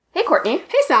Courtney.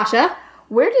 Hey, Sasha.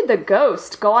 Where did the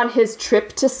ghost go on his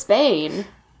trip to Spain?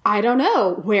 I don't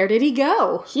know. Where did he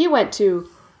go? He went to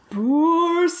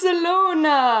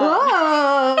Barcelona.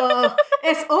 Oh,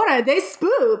 es hora de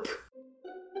spoop.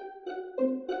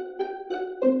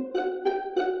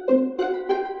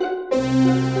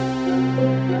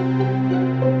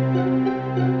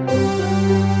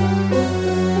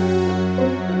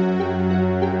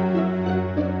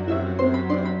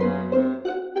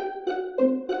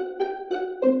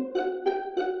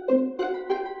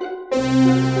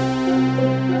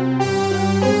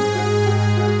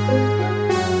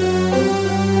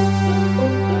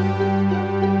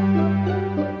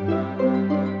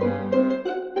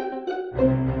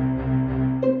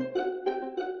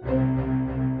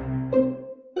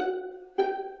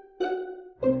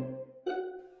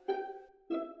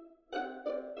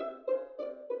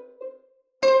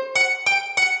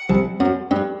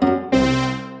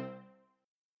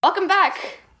 Welcome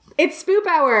back. It's Spoop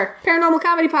Hour, paranormal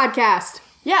comedy podcast.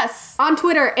 Yes. On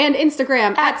Twitter and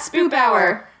Instagram At Spoop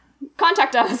Hour.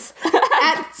 Contact us.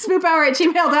 at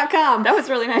spoophour@gmail.com. That was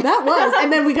really nice. That was.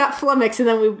 And then we got flummoxed and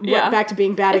then we went back to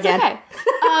being bad It's again.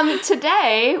 Okay.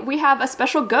 Today, we have a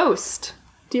special ghost.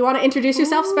 Do you want to introduce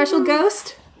yourself, special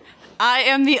ghost? I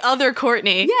am the other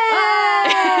Courtney.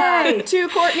 Yay! 2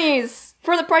 Courtneys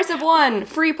for the price of 1.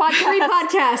 Free podcast. Free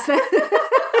podcast.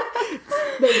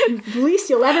 The least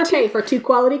you'll ever pay for 2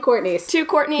 quality Courtneys. 2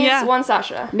 Courtneys, Yeah. 1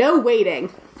 Sasha. No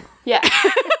waiting. Yeah.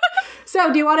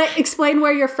 So, do you want to explain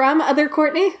where you're from, other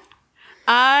Courtney?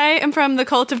 I am from the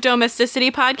Cult of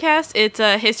Domesticity podcast. It's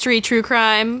a history true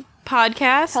crime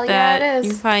podcast Hell yeah, that it is.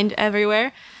 you can find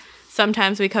everywhere.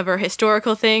 Sometimes we cover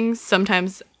historical things,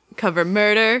 sometimes cover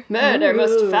murder. Murder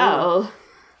most foul.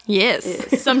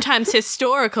 Yes. Sometimes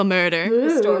historical murder.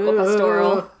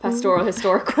 Historical, pastoral,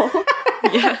 historical.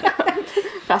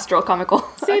 Pastoral, comical.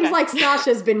 Seems like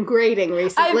Sasha's been grading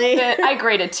recently. I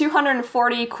graded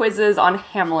 240 quizzes on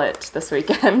Hamlet this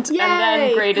weekend. Yay! And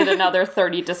then graded another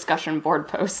 30 discussion board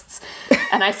posts.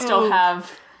 And I still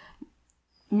have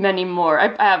many more.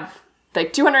 I have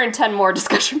like 210 more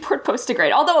discussion board posts to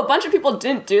grade. Although a bunch of people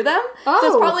didn't do them. So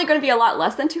it's probably going to be a lot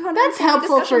less than 200. That's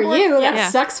helpful for you.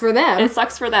 That sucks for them. It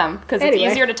sucks for them. Because Anyway.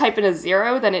 it's easier to type in a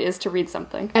 0 than it is to read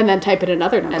something. And then type in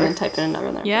another number. And then type in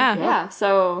another number. Yeah. Yeah.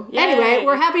 So, yay. Anyway,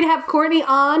 we're happy to have Courtney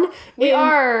on. We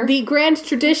are. The grand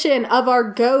tradition of our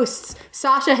ghosts.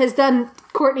 Sasha has done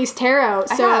Courtney's tarot,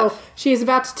 so have. she's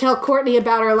about to tell Courtney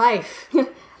about her life.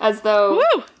 As though...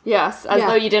 Woo! Yes, as Yeah.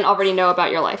 though you didn't already know about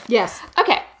your life. Yes.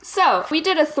 Okay, so we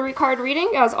did a 3-card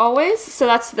reading, as always. So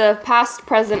that's the past,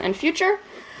 present, and future.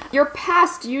 Your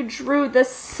past, you drew the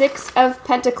 6 of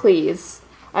Pentacles.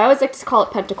 I always like to call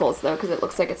it Pentacles, though, because it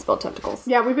looks like it's spelled tentacles.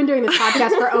 Yeah, we've been doing this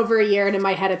podcast for over a year, and in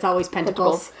my head it's always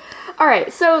pentacles. All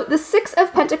right, so the 6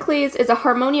 of Pentacles is a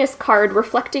harmonious card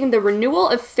reflecting the renewal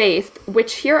of faith,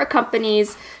 which here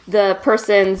accompanies the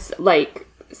person's, like,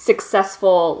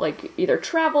 successful, like, either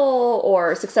travel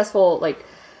or successful, like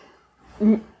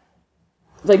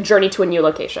journey to a new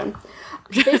location.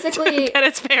 Basically, That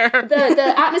is fair.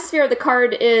 the atmosphere of the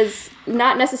card is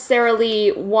not necessarily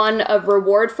one of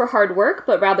reward for hard work,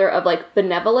 but rather of, like,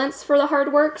 benevolence for the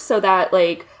hard work, so that,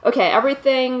 like, okay,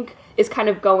 everything is kind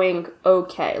of going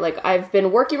okay. Like, I've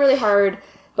been working really hard,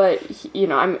 but, you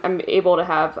know, I'm able to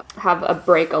have a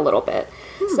break a little bit.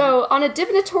 So, on a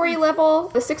divinatory level,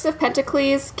 the 6 of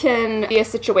Pentacles can be a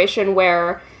situation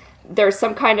where there's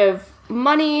some kind of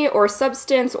money or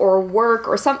substance or work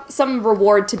or some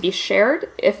reward to be shared,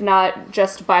 if not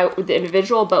just by the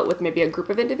individual, but with maybe a group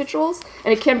of individuals.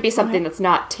 And it can be something that's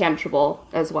not tangible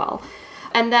as well.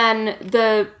 And then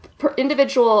the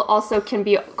individual also can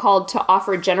be called to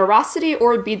offer generosity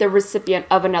or be the recipient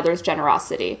of another's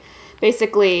generosity.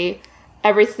 Basically,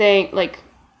 everything, like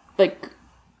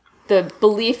the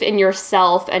belief in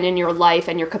yourself and in your life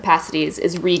and your capacities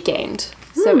is regained.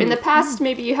 So in the past,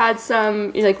 maybe you had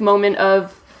some, like, moment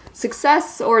of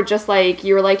success, or just, like,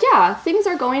 you were like, yeah, things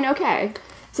are going okay.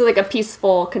 So, like, a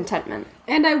peaceful contentment.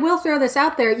 And I will throw this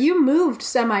out there, you moved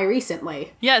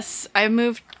semi-recently. Yes, I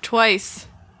moved twice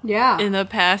Yeah. in the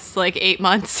past, 8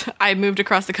 months. I moved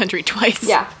across the country twice.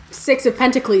 Yeah. 6 of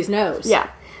Pentacles knows. Yeah.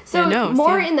 So Yeah, no,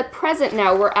 more yeah. in the present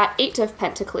now, we're at 8 of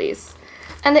Pentacles.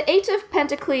 And the 8 of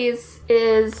Pentacles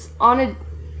is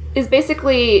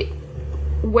basically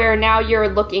where now you're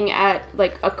looking at,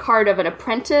 like, a card of an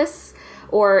apprentice,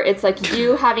 or it's like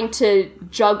you having to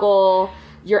juggle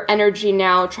your energy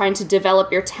now, trying to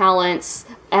develop your talents,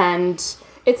 and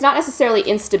it's not necessarily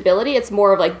instability, it's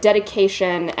more of, like,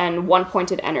 dedication and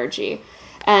one-pointed energy.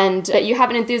 And that you have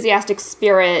an enthusiastic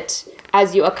spirit,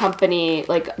 as you accompany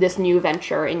like this new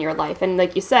venture in your life. And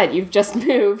like you said, you've just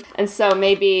moved. And so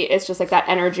maybe it's just like that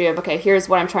energy of, okay, here's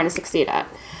what I'm trying to succeed at.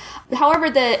 However,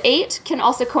 the 8 can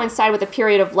also coincide with a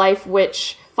period of life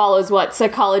which follows what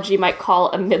psychology might call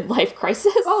a midlife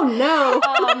crisis. Oh no.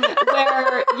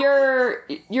 Where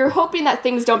you're hoping that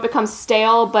things don't become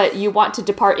stale, but you want to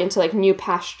depart into like new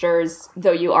pastures,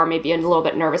 though you are maybe a little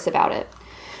bit nervous about it.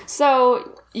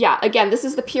 So yeah, again, this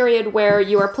is the period where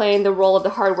you are playing the role of the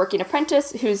hardworking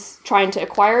apprentice who's trying to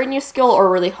acquire a new skill or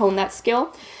really hone that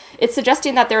skill. It's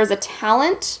suggesting that there is a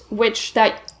talent which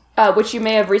you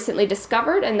may have recently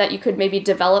discovered and that you could maybe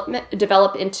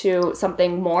develop into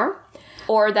something more,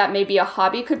 or that maybe a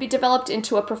hobby could be developed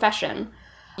into a profession.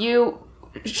 You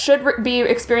should be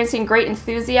experiencing great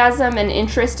enthusiasm and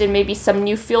interest in maybe some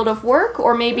new field of work,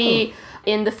 or maybe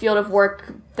in the field of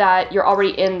work that you're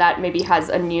already in that maybe has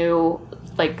a new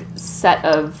like set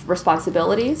of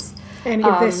responsibilities. Any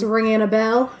of this ringing a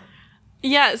bell?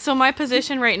 Yeah, so my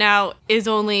position right now is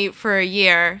only for a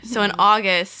year. So in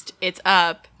August, it's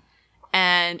up.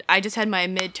 And I just had my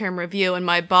midterm review, and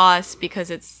my boss,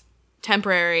 because it's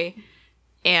temporary,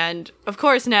 and of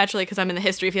course, naturally, because I'm in the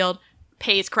history field,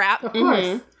 pays crap. Of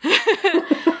course.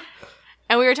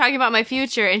 And we were talking about my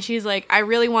future, and she's like, I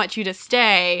really want you to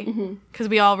stay, because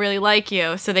we all really like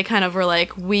you. So they kind of were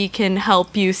like, we can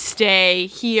help you stay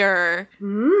here.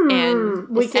 And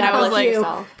We can I was help like,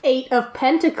 you. 8 of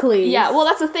Pentacles. Yeah, well,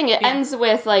 that's the thing. It ends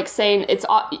with like saying it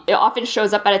often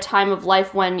shows up at a time of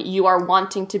life when you are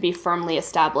wanting to be firmly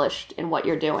established in what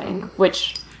you're doing,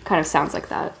 which kind of sounds like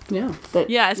that. Yeah.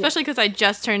 yeah, especially because I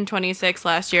just turned 26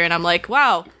 last year, and I'm like,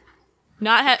 wow,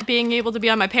 not being able to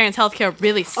be on my parents' healthcare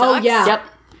really sucks. Oh, yeah. Yep.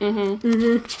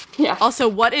 Mm-hmm. Yeah. Also,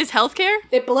 what is healthcare?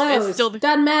 It blows. It's still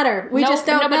Doesn't matter. We just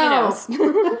don't nobody know. knows.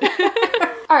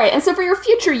 All right, and so for your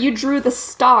future, you drew the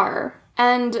star,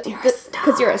 and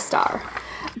because you're a star.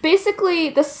 Basically,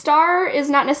 the star is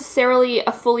not necessarily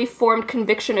a fully formed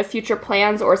conviction of future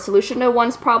plans or a solution to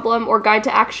one's problem or guide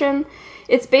to action.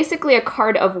 It's basically a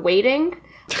card of waiting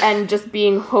and just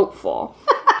being hopeful,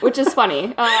 which is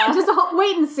funny. Just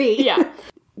wait and see. Yeah.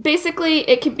 Basically,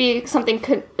 it can be something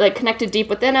connected deep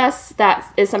within us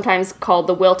that is sometimes called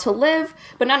the will to live,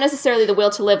 but not necessarily the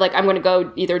will to live like I'm going to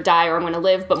go either die or I'm going to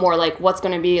live, but more like what's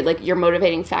going to be like your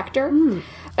motivating factor.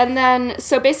 And then,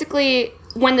 so basically,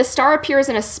 when the star appears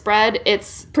in a spread,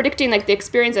 it's predicting like the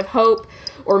experience of hope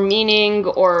or meaning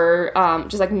or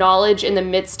just like knowledge in the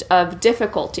midst of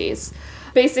difficulties.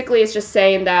 Basically, it's just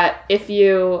saying that if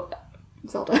you...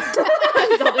 Zelda's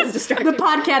distracting. The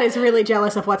podcast is really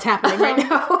jealous of what's happening right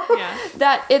now. Yeah.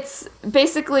 That it's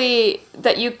basically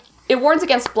that it warns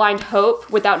against blind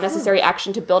hope without necessary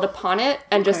action to build upon it,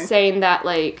 and just saying that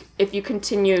like if you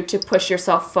continue to push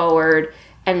yourself forward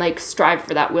and like strive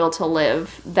for that will to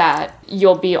live, that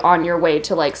you'll be on your way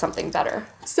to like something better.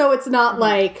 So it's not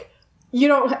like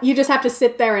you just have to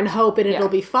sit there and hope and it'll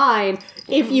be fine.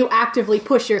 If you actively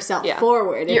push yourself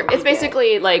forward. It's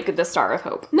basically like the star of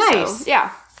hope. Nice. So,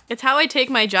 yeah. It's how I take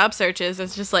my job searches.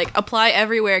 It's just like apply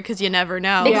everywhere because you never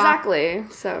know. Exactly.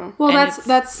 So Well, And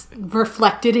that's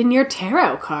reflected in your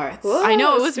tarot cards. Whoa, I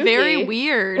know, it was spooky. very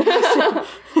weird.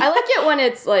 I like it when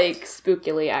it's like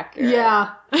spookily accurate.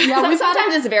 Yeah. Yeah,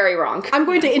 Sometimes it's very wrong. I'm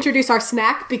going to introduce our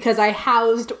snack because I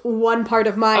housed one part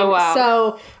of mine. Oh, wow.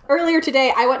 So earlier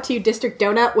today, I went to District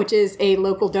Donut, which is a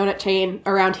local donut chain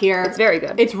around here. It's very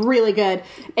good. It's really good.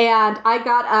 And I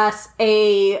got us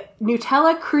a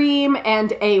Nutella cream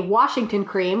and a Washington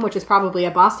cream, which is probably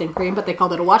a Boston cream, but they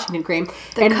called it a Washington cream.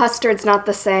 The custard's not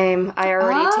the same. I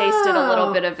already tasted a little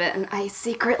Oh. bit of it, and I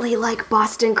secretly like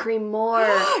Boston cream more.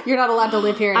 You're not allowed to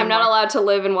live here anymore. I'm not allowed to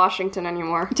live in Washington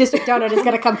anymore. District Donut is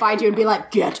going to come find you and be like,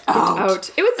 get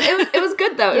out. It was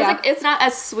good though. It Yeah. was like it's not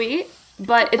as sweet,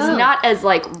 but it's not as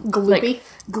like Gloopy?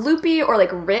 gloopy or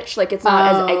like rich. Like it's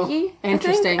not as eggy. I think.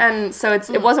 interesting. And so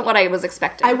it wasn't what I was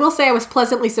expecting. I will say I was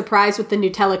pleasantly surprised with the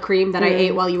Nutella cream that I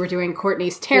ate while you were doing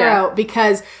Courtney's tarot,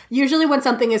 because usually when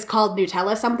something is called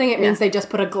Nutella something, it means they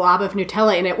just put a glob of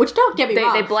Nutella in it, which don't get me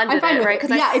wrong. They blended I'm fine it, with right? 'Cause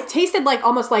Yeah, it tasted like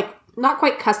almost like, not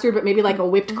quite custard, but maybe like a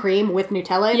whipped cream with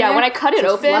Nutella in yeah, there. when I cut it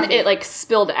Just open, fluffy. it like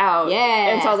spilled out. Yeah.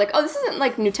 And so I was like, oh, this isn't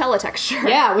like Nutella texture.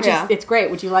 Yeah, which is, it's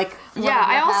great. Would you like one Yeah, of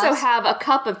I my also halves? have a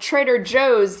cup of Trader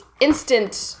Joe's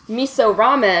instant miso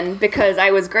ramen because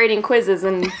I was grading quizzes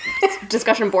and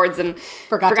discussion boards and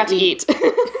forgot to eat.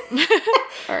 Trader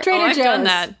I've Joe's. done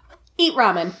that. Eat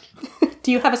ramen.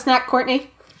 Do you have a snack, Courtney?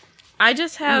 I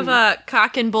just have a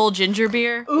cock and bull ginger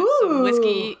beer with some Ooh.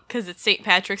 whiskey because it's St.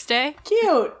 Patrick's Day.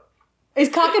 Cute. Is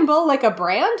Cock and Bull like a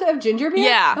brand of ginger beer?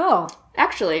 Yeah. Oh.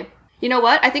 Actually, you know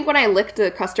what? I think when I licked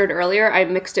the custard earlier, I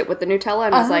mixed it with the Nutella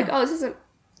and was like, oh, this isn't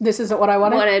This isn't what I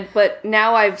wanted? But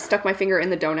now I've stuck my finger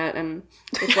in the donut, and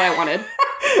it's what I wanted.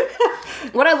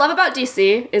 What I love about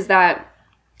DC is that,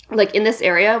 like, in this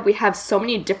area, we have so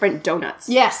many different donuts.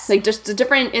 Yes. Like, just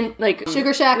different,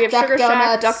 Sugar Shack, we have Duck Sugar Donuts,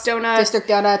 Shack, Duck Donuts. District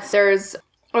Donuts. There's,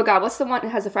 oh god, what's the one that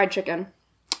has the fried chicken?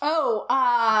 Oh,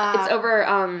 It's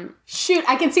over, shoot,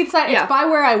 I can see the sign. Yeah. It's by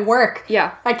where I work.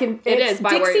 Yeah. It is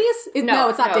by where- Dixie's? No,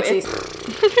 it's not Dixie's.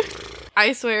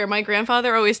 I swear, my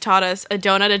grandfather always taught us a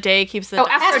donut a day keeps the...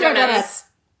 Astro Donuts.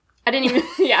 I didn't even,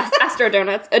 Astro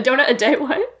Donuts. A donut a day,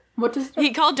 what? What does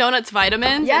He called donuts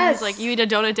vitamins. Yes. And he's like, you eat a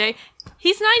donut a day.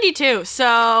 He's 92,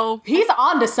 so... He's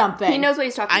on to something. He knows what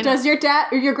he's talking about. Does your dad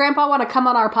or your grandpa want to come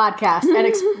on our podcast and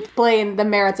explain the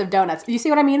merits of donuts? You see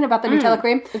what I mean about the Nutella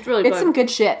cream? It's really It's good. some good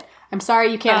shit. I'm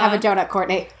sorry you can't have a donut,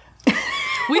 Courtney.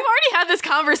 We've already had this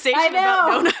conversation I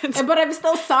about know, donuts. but I'm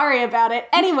still sorry about it.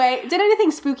 Anyway, did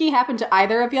anything spooky happen to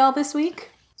either of y'all this week?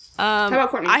 How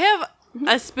about Courtney? I have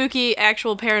a spooky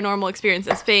actual paranormal experience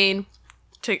in Spain.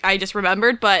 I just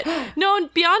remembered, but no,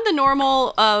 beyond the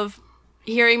normal of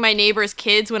hearing my neighbor's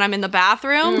kids when I'm in the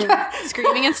bathroom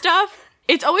screaming and stuff.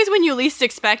 It's always when you least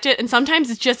expect it, and sometimes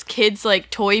it's just kids like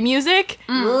toy music,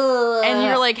 and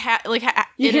you're like,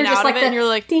 You in hear and just out like of it, and you're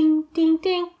like, ding, ding,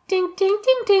 ding, ding, ding,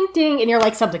 ding, ding, ding, and you're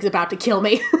like, something's about to kill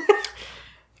me.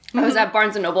 I was at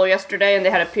Barnes & Noble yesterday, and they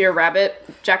had a Peter Rabbit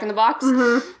Jack in the Box,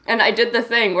 and I did the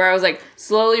thing where I was, like,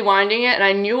 slowly winding it, and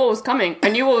I knew what was coming.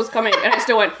 And I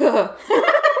still went,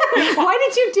 Why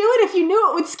did you do it if you knew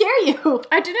it would scare you?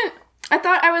 I didn't. I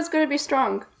thought I was going to be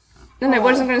strong, and it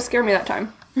wasn't going to scare me that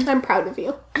time. I'm proud of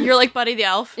you. you're like Buddy the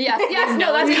Elf. Yes,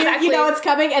 no, that's exactly. You know it's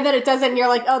coming, and then it doesn't, and you're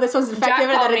like, oh, this one's effective, and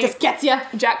then called it me. just gets you.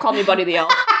 Jack called me Buddy the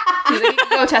Elf. He's like, you can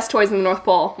go test toys in the North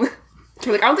Pole.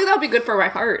 I'm like, I don't think that would be good for my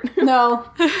heart. No.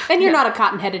 And you're not a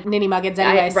cotton-headed ninny muggins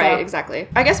anyway, Right, so. exactly.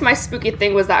 I guess my spooky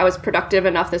thing was that I was productive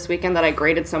enough this weekend that I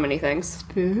graded so many things.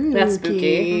 That's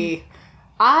spooky.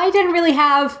 I didn't really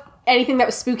have anything that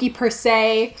was spooky per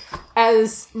se.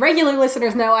 As regular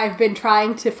listeners know, I've been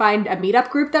trying to find a meetup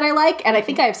group that I like, and I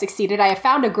think I have succeeded. I have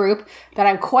found a group that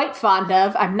I'm quite fond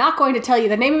of. I'm not going to tell you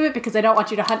the name of it because I don't want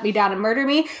you to hunt me down and murder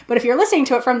me, but if you're listening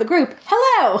to it from the group,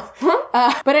 hello!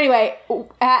 But anyway,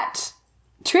 at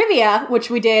trivia, which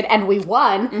we did, and we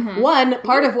won. One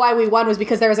part of why we won was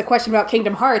because there was a question about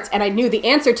Kingdom Hearts, and I knew the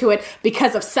answer to it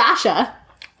because of Sasha.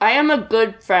 I am a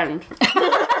good friend.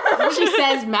 She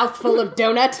says, mouthful of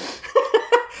donut.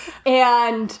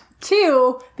 And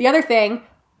two, the other thing,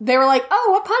 they were like, oh,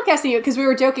 what podcast are you? Because we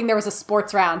were joking there was a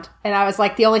sports round. And I was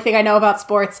like, the only thing I know about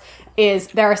sports is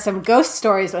there are some ghost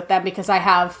stories with them because I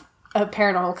have a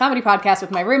paranormal comedy podcast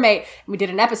with my roommate. And we did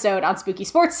an episode on spooky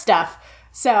sports stuff.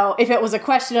 So if it was a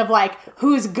question of like,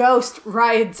 whose ghost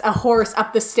rides a horse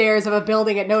up the stairs of a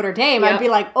building at Notre Dame, I'd be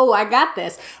like, oh, I got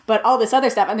this. But all this other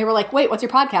stuff. And they were like, wait, what's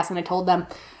your podcast? And I told them.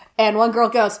 And one girl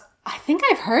goes, I think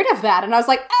I've heard of that. And I was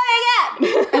like, oh my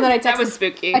God. And then I texted, That was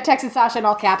spooky. I texted Sasha in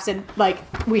all caps and like,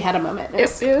 we had a moment.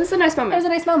 It It was a nice moment. was a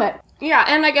nice moment. Yeah,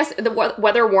 and I guess the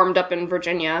weather warmed up in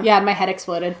Virginia. Yeah, and my head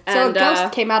exploded. So And, a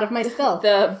ghost came out of my skull.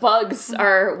 The bugs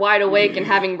are wide awake and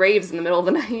having raves in the middle of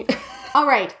the night. All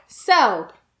right, so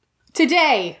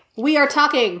today we are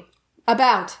talking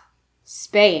about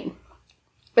Spain.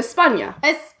 España.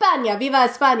 España, viva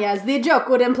España, as the joke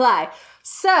would imply.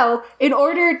 So, in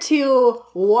order to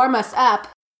warm us up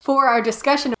for our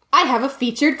discussion, I have a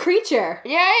featured creature.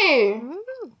 Yay!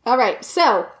 All right,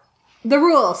 so the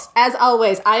rules, as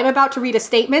always, I am about to read a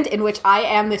statement in which I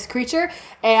am this creature,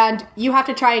 and you have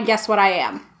to try and guess what I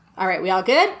am. All right, we all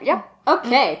good? Yep.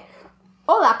 Okay.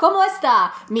 Hola, ¿cómo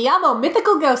está? Me llamo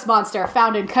Mythical Ghost Monster,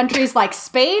 found in countries like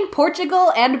Spain,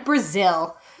 Portugal, and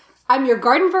Brazil. I'm your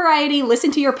garden variety,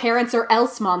 listen to your parents or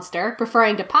else monster,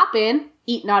 preferring to pop in,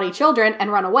 eat naughty children,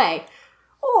 and run away.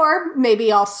 Or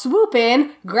maybe I'll swoop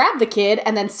in, grab the kid,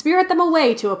 and then spirit them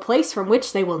away to a place from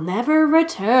which they will never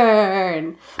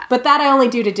return. But that I only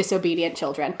do to disobedient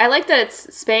children. I like that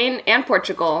it's Spain and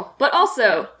Portugal, but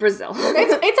also Brazil.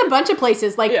 It's a bunch of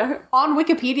places. Like Yeah. on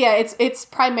Wikipedia, it's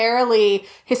primarily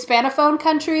Hispanophone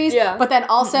countries. Yeah. But then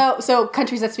also so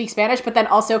countries that speak Spanish, but then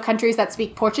also countries that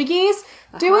speak Portuguese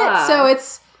do Aha. it. So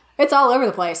it's all over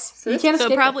the place. You can't So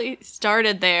escape it probably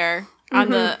started there on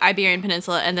the Iberian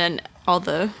Peninsula, and then all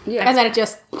the... Yeah. And then it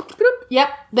just, yep,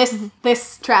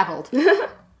 this traveled.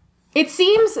 It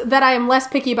seems that I am less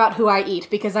picky about who I eat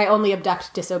because I only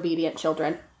abduct disobedient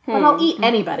children. But I'll eat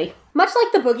anybody. Much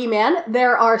like the boogeyman,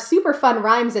 there are super fun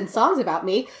rhymes and songs about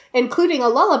me, including a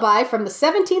lullaby from the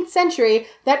 17th century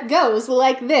that goes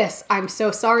like this. I'm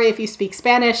so sorry if you speak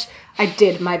Spanish. I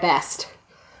did my best.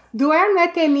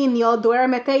 Duérmete, niño,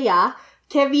 duérmete ya,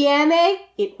 que viene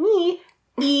it me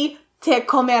y te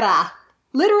comerá.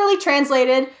 Literally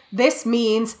translated, this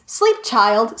means, sleep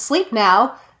child, sleep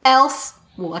now, else,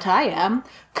 what I am,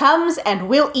 comes and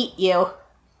will eat you.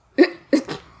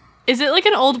 Is it like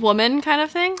an old woman kind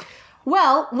of thing?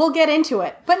 Well, we'll get into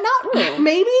it. But not,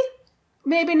 maybe?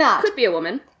 Maybe not. Could be a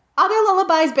woman. Other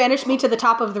lullabies banish me to the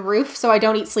top of the roof so I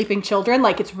don't eat sleeping children.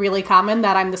 Like, it's really common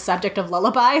that I'm the subject of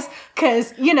lullabies.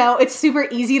 Because, it's super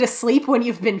easy to sleep when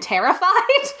you've been terrified.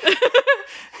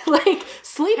 Like,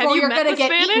 sleep Have or you you're met going to the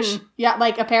get Spanish? eaten. Yeah,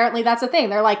 like, apparently that's a thing.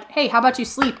 They're like, hey, how about you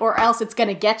sleep or else it's going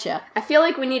to get you. I feel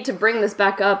like we need to bring this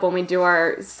back up when we do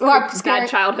our scary- bad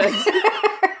childhoods.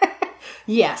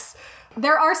 Yes.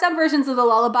 There are some versions of the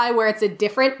lullaby where it's a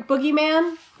different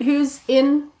boogeyman who's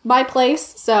in my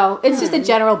place. So it's just a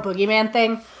general boogeyman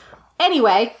thing.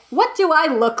 Anyway, what do I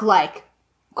look like?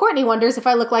 Courtney wonders if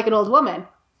I look like an old woman.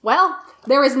 Well,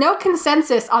 there is no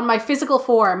consensus on my physical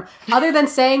form other than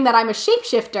saying that I'm a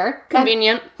shapeshifter.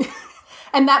 Convenient.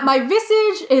 And that my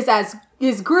visage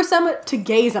is gruesome to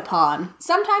gaze upon.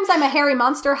 Sometimes I'm a hairy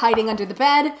monster hiding under the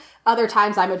bed. Other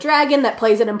times I'm a dragon that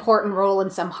plays an important role in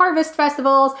some harvest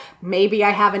festivals. Maybe I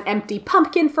have an empty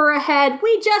pumpkin for a head.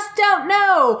 We just don't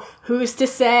know. Who's to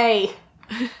say?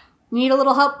 Need a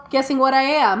little help guessing what I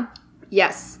am?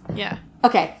 Yes. Yeah.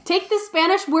 Okay, take the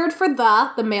Spanish word for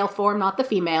the male form, not the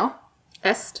female.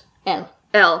 Est. El.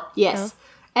 El. Yes.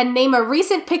 And name a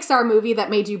recent Pixar movie that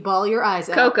made you bawl your eyes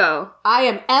out. Coco. I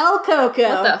am El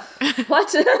Coco. What?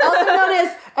 Also known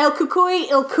as El Cucuy,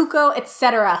 El Cuco,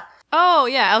 etc. Oh,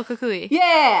 yeah, El Cucuy.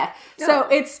 Yeah. So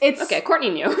it's Okay, Courtney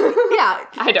knew. yeah.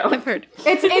 I don't. I've heard.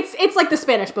 It's like the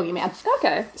Spanish boogeyman.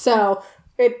 Okay. So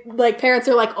it like parents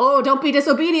are like, oh, don't be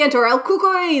disobedient or El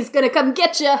Cucuy is gonna come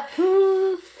get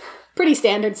you. Pretty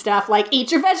standard stuff like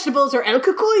eat your vegetables or El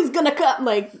Cucuy is gonna come.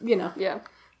 Like Yeah.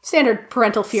 standard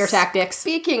parental fear tactics.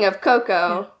 Speaking of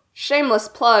Coco, shameless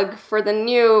plug for the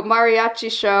new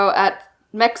mariachi show at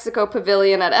Mexico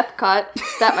Pavilion at Epcot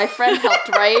that my friend helped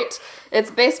write. It's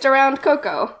based around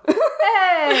Coco.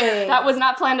 Hey. That was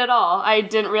not planned at all. I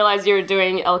didn't realize you were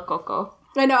doing El Coco.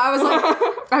 I know. I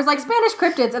was like Spanish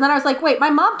cryptids, and then I was like, wait, my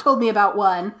mom told me about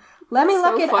one. Let me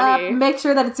look it funny. up. Make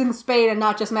sure that it's in Spain and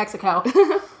not just Mexico.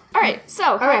 All right, so.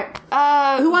 All right.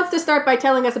 Who wants to start by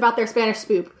telling us about their Spanish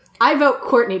spoop? I vote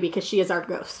Courtney because she is our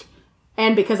ghost,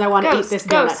 and because I want to eat this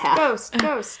donut half.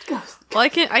 Ghost. Well,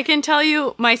 I can tell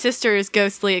you my sister's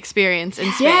ghostly experience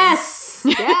in Spain. Yes.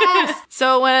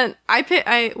 So when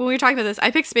when we were talking about this,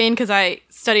 I picked Spain because I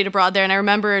studied abroad there, and I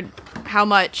remembered how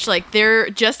much like they're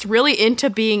just really into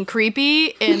being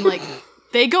creepy and like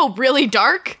they go really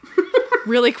dark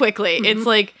really quickly. It's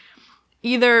like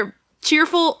either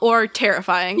cheerful or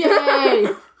terrifying. Yay.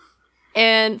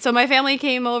 And so my family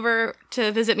came over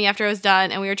to visit me after I was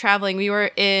done, and we were traveling. We were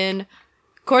in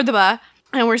Cordoba,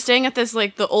 and we're staying at this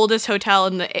like the oldest hotel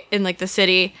in the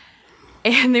city.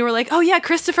 And they were like, "Oh yeah,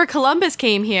 Christopher Columbus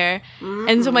came here."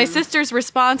 And so my sister's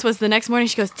response was the next morning.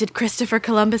 She goes, "Did Christopher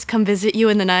Columbus come visit you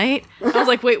in the night?" I was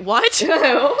like, "Wait, what?"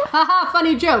 Haha,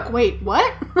 funny joke. Wait,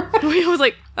 what? I was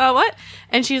like, "What?"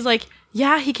 And she's like,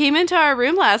 "Yeah, he came into our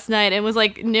room last night and was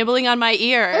like nibbling on my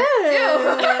ear."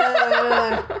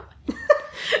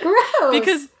 Gross.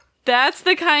 Because that's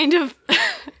the kind of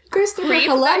Christopher creep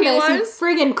Columbus, that he you was?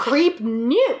 friggin' creep,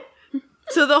 knew.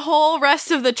 So the whole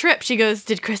rest of the trip, she goes,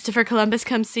 "Did Christopher Columbus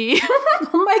come see you?"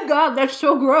 Oh my god, that's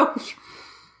so gross.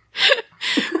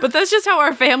 But that's just how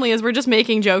our family is. We're just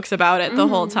making jokes about it the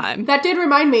whole time. That did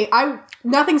remind me.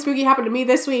 Nothing spooky happened to me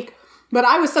this week, but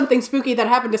I was something spooky that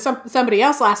happened to somebody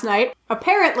else last night.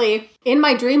 Apparently, in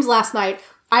my dreams last night,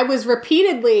 I was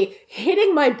repeatedly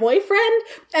hitting my boyfriend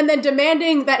and then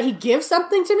demanding that he give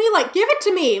something to me. Like, give it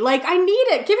to me. Like, I need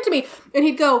it. Give it to me. And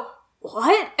he'd go,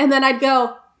 what? And then I'd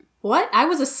go, what? I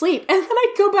was asleep. And then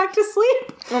I'd go back to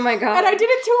sleep. Oh my god. And I did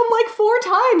it to him like 4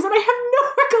 times, and I have no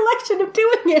recollection of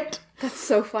doing it. That's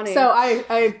so funny. So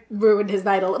I ruined his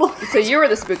night a little bit. So you were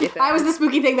the spooky thing. I was the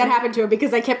spooky thing that happened to him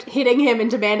because I kept hitting him and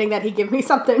demanding that he give me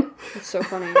something. That's so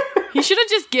funny. He should have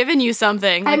just given you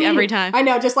something every time. I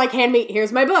know, just like hand me,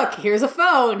 here's my book, here's a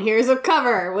phone, here's a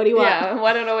cover. What do you want? Yeah, well,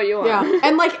 I don't know what you want. Yeah.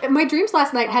 And like my dreams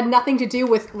last night had nothing to do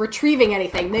with retrieving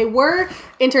anything. They were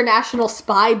international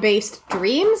spy-based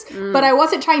dreams, but I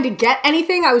wasn't trying to get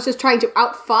anything. I was just trying to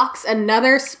outfox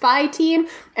another spy team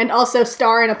and also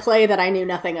star in a play that I knew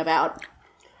nothing about.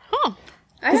 Oh.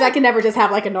 Because I can never just have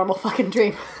like a normal fucking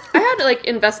dream. I had like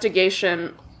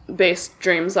investigation-based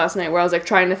dreams last night where I was like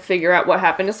trying to figure out what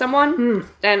happened to someone,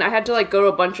 and I had to like go to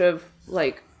a bunch of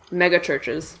like mega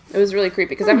churches. It was really creepy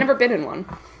because I've never been in one,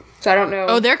 so I don't know.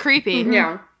 Oh, they're creepy.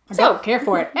 Yeah. I don't care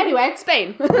for it. Anyway,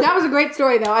 Spain. that was a great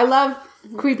story though. I love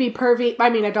creepy, pervy. I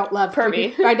mean, I don't love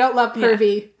Pervy. I don't love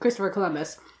pervy Christopher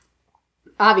Columbus.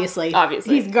 Obviously.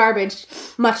 He's garbage,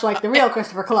 much like the real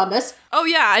Christopher Columbus. Oh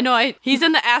yeah, I know. He's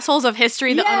in the Assholes of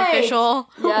History, the Yay! unofficial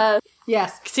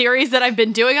Yes. series that I've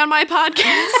been doing on my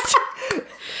podcast.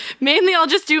 Mainly,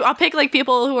 I'll pick like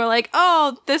people who are like,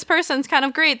 oh, this person's kind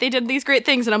of great. They did these great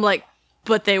things, and I'm like,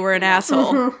 but they were an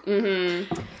asshole.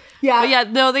 Yeah. But yeah,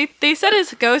 no, they said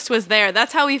his ghost was there.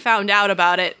 That's how we found out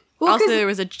about it. Well, also, there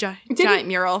was a giant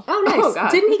mural. Oh, nice. Oh, God.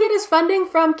 Didn't he get his funding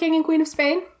from King and Queen of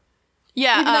Spain?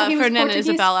 Yeah, He was Ferdinand and Portuguese?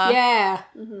 Isabella. Yeah.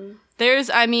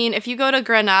 If you go to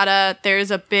Granada, there's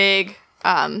a big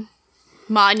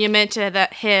monument to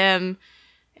him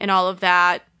and all of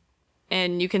that.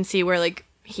 And you can see where, like,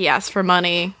 he asked for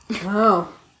money.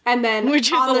 Oh. And then Which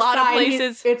is on a the lot of side,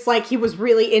 places. it's like he was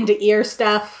really into ear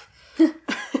stuff.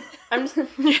 I'm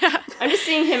just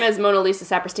seeing him as Mona Lisa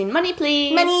Saperstein. Money,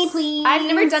 please. Money, please. I've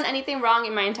never done anything wrong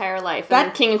in my entire life. That-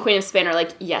 And King and Queen of Spain are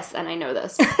like, yes, and I know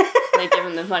this. And I give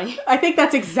him the money. I think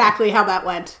that's exactly how that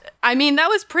went. I mean, that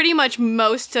was pretty much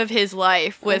most of his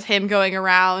life with him going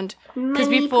around. Because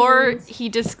Money, before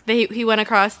please. he went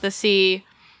across the sea,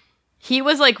 he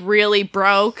was like really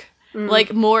broke,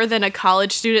 like more than a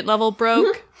college student level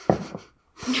broke.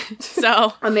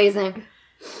 So Amazing.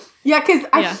 Yeah, because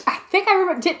Yeah. I think I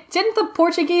remember, didn't the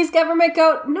Portuguese government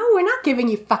go, no, we're not giving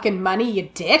you fucking money, you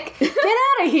dick. Get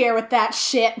out of here with that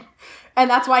shit. And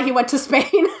that's why he went to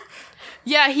Spain.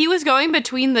 yeah, he was going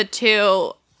between the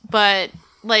two, but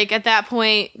like at that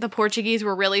point, the Portuguese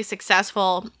were really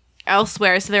successful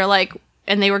elsewhere. So they're like,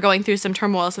 and they were going through some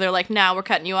turmoil. So they're like, no, we're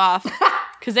cutting you off.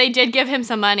 Because they did give him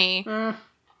some money.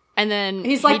 And then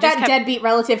He's like he just that deadbeat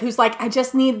relative who's like, I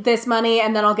just need this money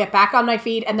and then I'll get back on my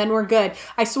feet and then we're good.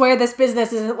 I swear this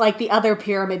business isn't like the other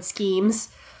pyramid schemes.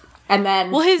 And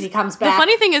then he comes back. The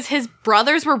funny thing is his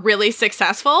brothers were really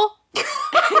successful.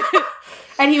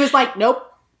 And he was like, nope,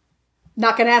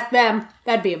 not gonna ask them.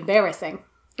 That'd be embarrassing.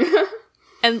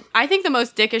 And I think the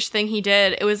most dickish thing he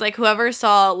did, it was like whoever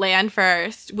saw land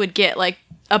first would get like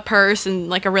a purse and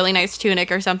like a really nice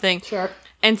tunic or something. Sure.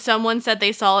 And someone said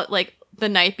they saw it like the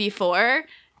night before.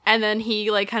 And then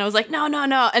he like kind of was like, no.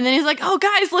 And then he's like, oh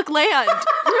guys, look, land.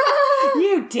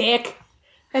 You dick.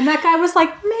 And that guy was like,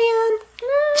 man,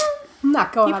 I'm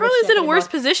not going He on probably this was in shit a worse anymore.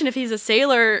 position if he's a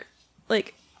sailor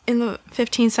like in the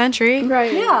 15th century.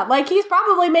 Right. Yeah, like he's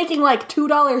probably making like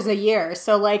 $2 a year.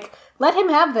 So like, let him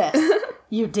have this.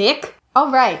 You dick. All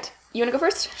right. You want to go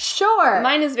first? Sure.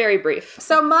 Mine is very brief.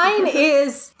 So mine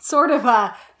is sort of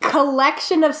a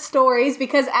collection of stories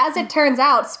because as it turns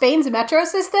out, Spain's metro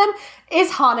system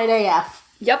is haunted AF.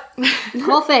 Yep.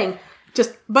 Whole thing.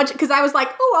 Just bunch, because I was like,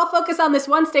 oh, I'll focus on this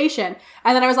one station.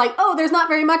 And then I was like, oh, there's not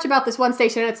very much about this one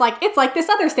station. And it's like this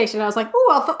other station. And I was like,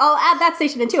 oh, I'll add that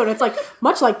station in too. And it's like,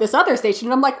 much like this other station.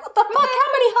 And I'm like, what the fuck?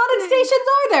 How many haunted stations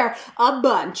are there? A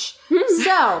bunch.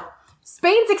 So,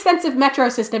 Spain's extensive metro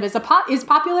system is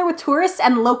popular with tourists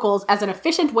and locals as an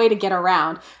efficient way to get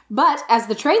around. But as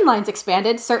the train lines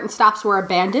expanded, certain stops were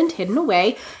abandoned, hidden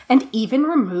away, and even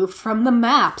removed from the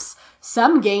maps.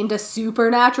 Some gained a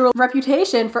supernatural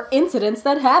reputation for incidents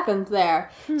that happened there.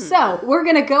 So, we're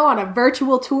going to go on a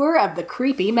virtual tour of the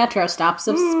creepy metro stops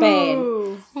of Spain.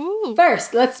 Ooh.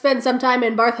 First, let's spend some time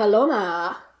in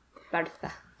Barcelona.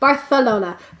 Bartha.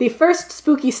 Barcelona, the first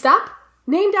spooky stop,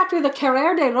 named after the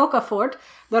Carrer de Rocafort,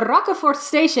 the Rocafort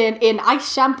station in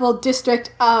Eixample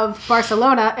district of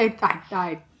Barcelona.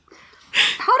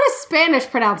 How does Spanish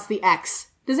pronounce the X?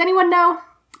 Does anyone know?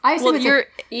 I assume Well, it's you're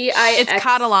E-I-X. it's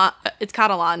Catalan. It's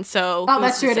Catalan. So Oh, who's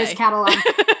that's to true. It is say? Catalan.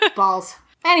 Balls.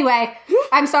 Anyway,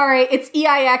 I'm sorry. It's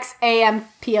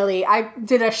EIXAMPLE. I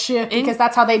did a sh because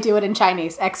that's how they do it in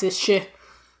Chinese. X is sh.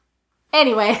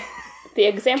 Anyway. The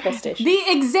example station. The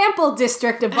Example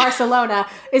district of Barcelona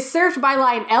is served by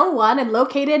line L1 and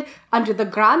located under the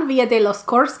Gran Via de los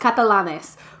Corts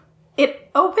Catalanes.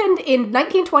 It opened in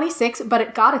 1926, but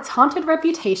it got its haunted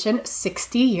reputation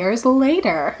 60 years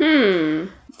later.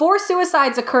 4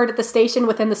 suicides occurred at the station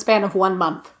within the span of 1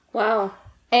 month. Wow.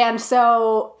 And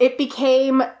so it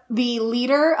became the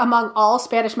leader among all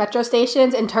Spanish metro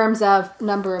stations in terms of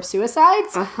number of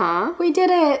suicides. Uh-huh. We did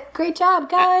it. Great job,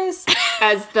 guys.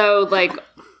 As though, like,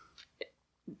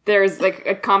 there's, like,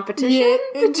 a competition?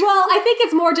 Well, I think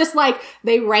it's more just like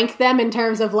they rank them in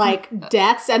terms of like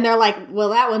deaths, and they're like, well,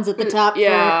 that one's at the top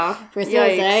Yeah. for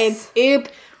suicides. Oop.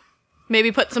 Maybe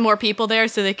put some more people there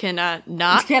so they can not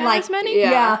Can, have like, as many.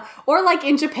 Yeah. Or like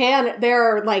in Japan, there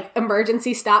are like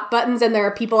emergency stop buttons, and there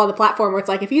are people on the platform where it's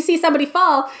like, if you see somebody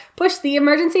fall, push the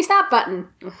emergency stop button.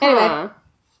 Anyway,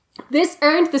 this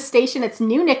earned the station its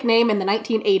new nickname in the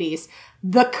 1980s,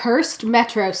 the Cursed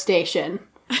Metro Station.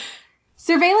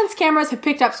 Surveillance cameras have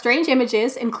picked up strange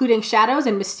images, including shadows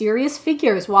and mysterious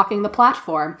figures walking the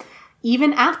platform.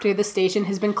 even after the station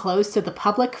has been closed to the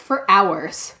public for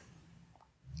hours.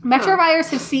 Metro riders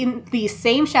have seen these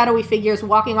same shadowy figures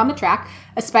walking on the track,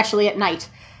 especially at night.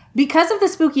 Because of the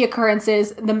spooky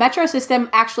occurrences, the metro system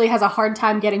actually has a hard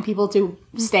time getting people to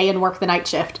stay and work the night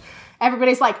shift.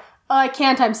 Everybody's like, oh, I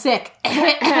can't, I'm sick.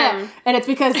 And it's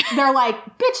because they're like,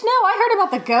 bitch, no, I heard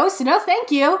about the ghost. No,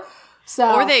 thank you.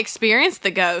 So, Or they experienced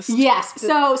the ghost. yes.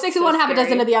 So 6 of one, half a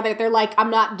dozen of the other. They're like, I'm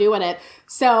not doing it.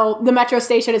 So the metro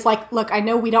station is like, look, I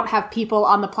know we don't have people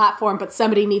on the platform, but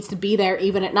somebody needs to be there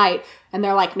even at night. And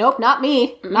they're like, nope, not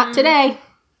me. Not today.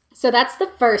 So that's the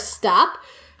first stop.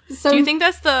 So Do you think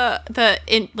that's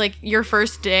like your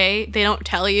first day, they don't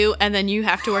tell you, and then you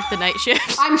have to work the night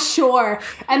shift? I'm sure.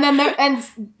 And then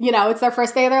it's their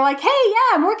first day. They're like, hey,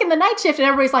 yeah, I'm working the night shift. And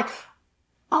everybody's like,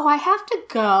 oh, I have to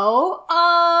go.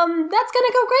 That's going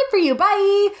to go great for you.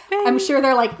 Bye. I'm sure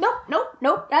they're like, nope.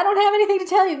 I don't have anything to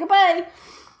tell you. Goodbye.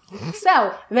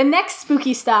 So the next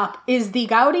spooky stop is the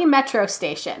Gaudi Metro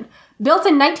Station. Built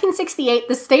in 1968,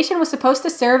 the station was supposed to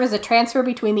serve as a transfer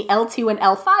between the L2 and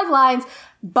L5 lines,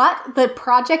 but the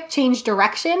project changed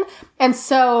direction, and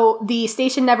so the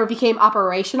station never became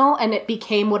operational, and it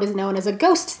became what is known as a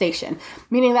ghost station,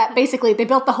 meaning that basically they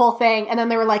built the whole thing, and then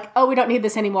they were like, oh, we don't need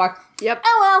this anymore. Yep.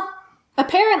 Oh, well.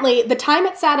 Apparently, the time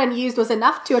it sat unused was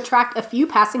enough to attract a few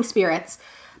passing spirits,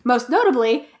 most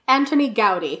notably Antoni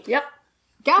Gaudi. Yep.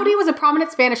 Gaudi was a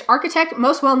prominent Spanish architect,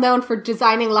 most well known for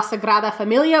designing La Sagrada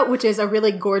Familia, which is a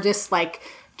really gorgeous,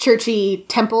 churchy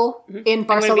temple in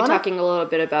Barcelona. I'm going to be talking a little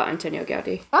bit about Antonio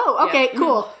Gaudi. Oh, okay,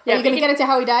 cool. Yeah, Are you going to get into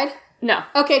how he died? No.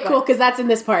 Okay, cool, because that's in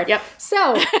this part. Yep.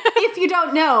 So, if you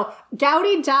don't know,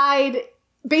 Gaudi died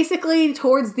basically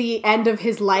towards the end of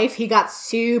his life. He got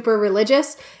super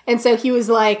religious, and so he was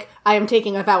like, I am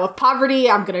taking a vow of poverty,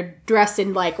 I'm going to dress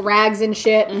in, rags and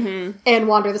shit, and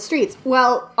wander the streets.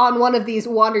 Well, on one of these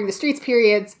wandering the streets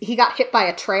periods, he got hit by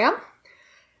a tram.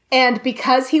 And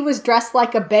because he was dressed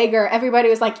like a beggar, everybody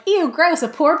was like, ew, gross, a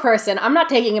poor person. I'm not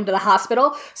taking him to the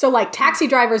hospital. So, taxi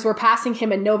drivers were passing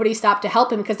him and nobody stopped to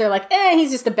help him because they're like,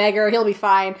 he's just a beggar. He'll be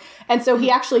fine. And so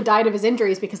he actually died of his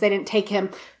injuries because they didn't take him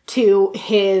to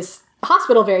his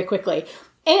hospital very quickly.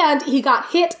 And he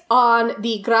got hit on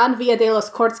the Gran Via de los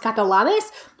Corts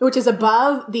Catalanes, which is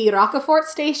above the Rocafort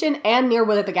station and near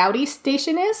where the Gaudi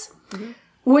station is. Mm-hmm.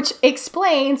 Which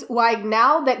explains why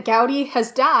now that Gaudi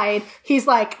has died, he's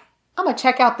like, I'm going to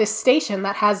check out this station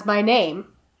that has my name.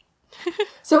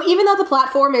 So even though the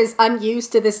platform is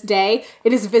unused to this day,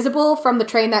 it is visible from the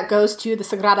train that goes to the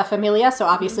Sagrada Familia, so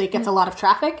obviously it gets a lot of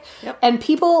traffic. Yep. And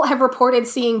people have reported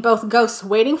seeing both ghosts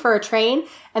waiting for a train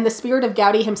and the spirit of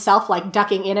Gaudi himself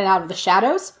ducking in and out of the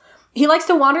shadows. He likes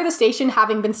to wander the station,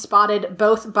 having been spotted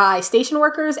both by station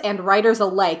workers and riders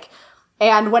alike.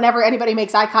 And whenever anybody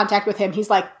makes eye contact with him, he's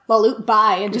like, well,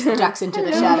 bye, and just ducks into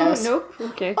the shadows. Nope.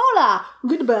 Okay. Hola!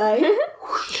 Goodbye.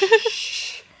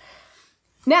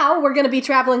 Now, we're going to be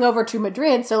traveling over to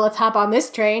Madrid, so let's hop on this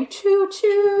train.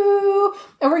 Choo-choo!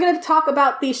 And we're going to talk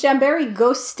about the Chambéry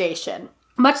Ghost Station.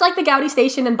 Much like the Gaudi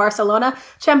Station in Barcelona,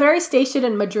 Chambéry Station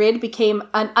in Madrid became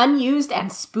an unused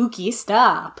and spooky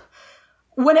stop.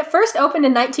 When it first opened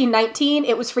in 1919,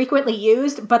 it was frequently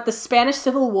used, but the Spanish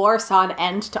Civil War saw an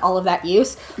end to all of that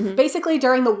use. Mm-hmm. Basically,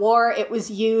 during the war, it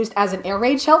was used as an air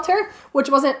raid shelter, which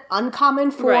wasn't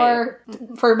uncommon for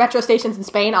metro stations in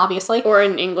Spain, obviously. Or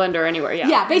in England or anywhere, yeah.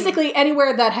 Yeah, basically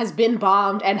anywhere that has been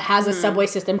bombed and has a subway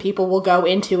system, people will go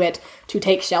into it to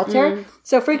take shelter. Mm.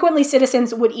 So frequently,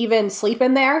 citizens would even sleep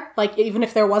in there, even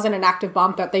if there wasn't an active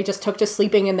bomb threat, they just took to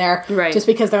sleeping in there, just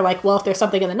because they're like, well, if there's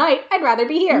something in the night, I'd rather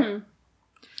be here. Mm.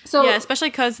 So, yeah,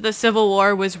 especially because the Civil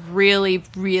War was really,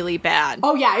 really bad.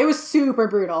 Oh, yeah, it was super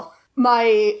brutal.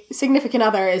 My significant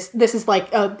other this is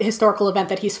a historical event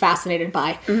that he's fascinated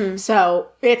by. Mm-hmm. So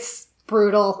it's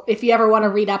brutal. If you ever want to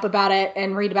read up about it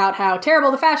and read about how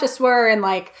terrible the fascists were and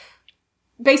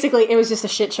basically it was just a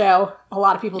shit show. A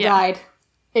lot of people died.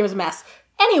 It was a mess.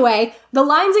 Anyway, the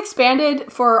lines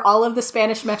expanded for all of the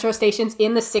Spanish metro stations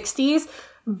in the 60s.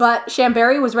 But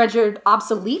Chambéry was rendered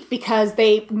obsolete because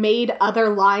they made other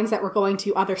lines that were going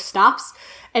to other stops.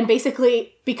 And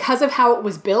basically, because of how it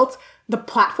was built, the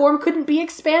platform couldn't be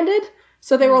expanded.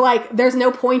 So they were like, there's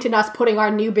no point in us putting our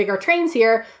new, bigger trains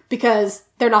here because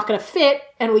they're not going to fit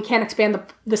and we can't expand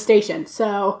the station.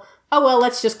 So, oh well,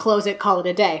 let's just close it, call it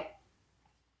a day.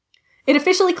 It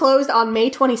officially closed on May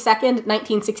 22nd,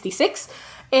 1966.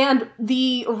 And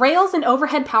the rails and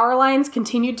overhead power lines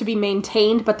continued to be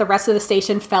maintained, but the rest of the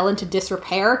station fell into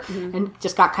disrepair and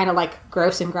just got kind of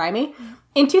gross and grimy. Mm-hmm.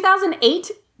 In 2008,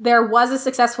 there was a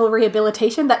successful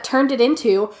rehabilitation that turned it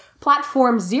into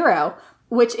Platform Zero,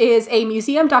 which is a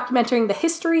museum documenting the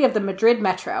history of the Madrid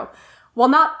Metro. while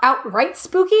not outright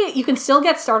spooky, you can still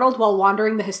get startled while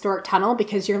wandering the historic tunnel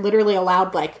because you're literally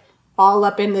allowed, like, all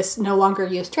up in this no longer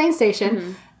used train station.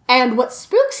 Mm-hmm. And what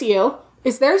spooks you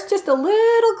is there's just a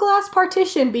little glass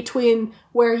partition between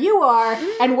where you are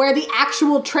and where the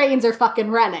actual trains are fucking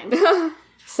running.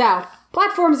 So,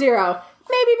 Platform Zero,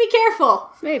 maybe be careful.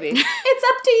 Maybe. It's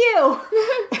up to you.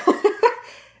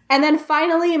 And then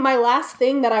finally, my last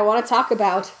thing that I want to talk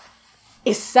about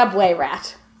is Subway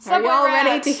Rat. Subway Are y'all Rat.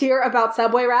 ready to hear about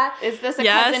Subway Rat? Is this a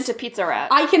Yes. cousin to Pizza Rat?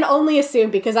 I can only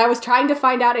assume because I was trying to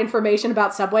find out information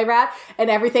about Subway Rat and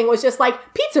everything was just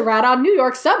like, Pizza Rat on New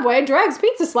York subway drags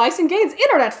pizza slice and gains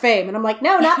internet fame. And I'm like,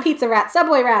 no, not Pizza Rat,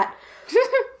 Subway Rat.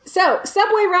 So,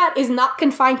 Subway Rat is not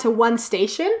confined to one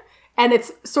station, and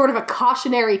it's sort of a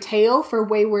cautionary tale for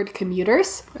wayward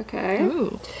commuters. Okay.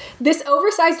 Ooh. This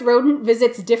oversized rodent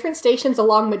visits different stations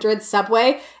along Madrid's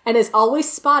subway and is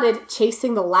always spotted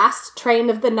chasing the last train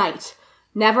of the night.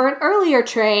 Never an earlier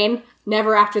train,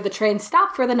 never after the train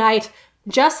stopped for the night,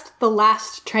 just the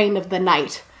last train of the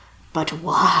night. But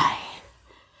why?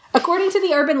 According to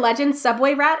the urban legend,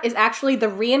 Subway Rat is actually the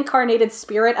reincarnated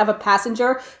spirit of a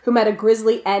passenger who met a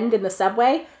grisly end in the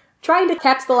subway. Trying to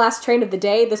catch the last train of the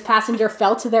day, this passenger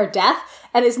fell to their death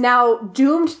and is now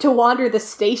doomed to wander the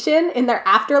station in their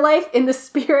afterlife in the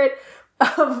spirit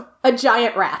of a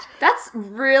giant rat. That's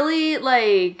really,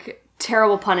 like,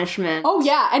 terrible punishment. Oh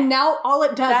yeah, and now all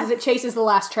it does is it chases the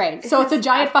last train. So it's a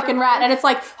giant fucking rat, and it's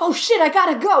like, oh shit, I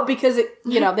gotta go, because it,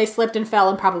 they slipped and fell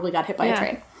and probably got hit by a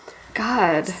train.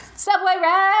 God. Subway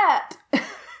Rat!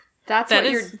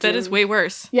 That is way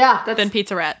worse Yeah. than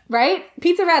Pizza Rat. Right?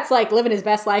 Pizza Rat's like living his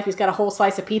best life. He's got a whole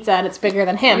slice of pizza and it's bigger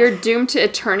than him. You're doomed to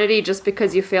eternity just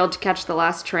because you failed to catch the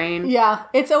last train. Yeah,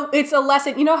 it's a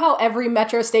lesson. You know how every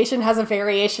metro station has a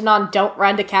variation on don't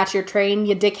run to catch your train,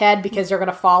 you dickhead, because you're going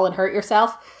to fall and hurt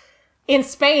yourself? In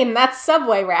Spain, that's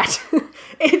Subway Rat.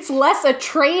 It's less a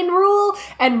train rule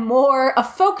and more a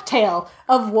folktale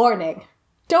of warning.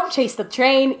 Don't chase the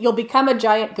train, you'll become a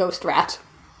giant ghost rat.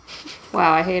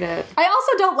 Wow, I hate it. I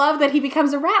also don't love that he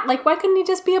becomes a rat. Like, why couldn't he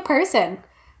just be a person?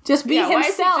 Just be Yeah, why is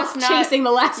he himself just not- chasing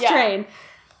the last Yeah. train.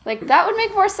 Like, that would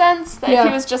make more sense that Yeah.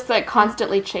 he was just, like,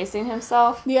 constantly chasing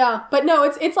himself. Yeah, but no,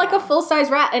 it's like a full-size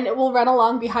rat, and it will run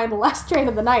along behind the last train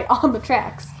of the night on the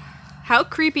tracks. How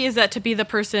creepy is that to be the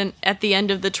person at the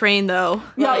end of the train, though?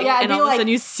 Yeah, Like, yeah, and be all of a like, sudden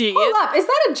you see hold it. up, is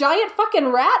that a giant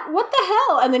fucking rat? What the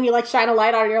hell? And then you, like, shine a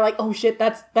light on it, and you're like, oh shit,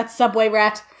 that's Subway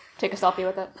Rat. Take a selfie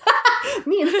with it.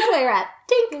 Me and Subway Rat.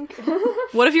 Tink.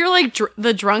 What if you're like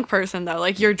the drunk person, though?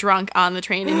 Like you're drunk on the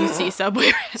train and you see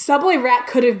Subway Rat. Subway Rat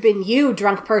could have been you,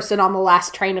 drunk person, on the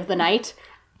last train of the night.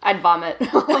 I'd vomit.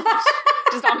 Just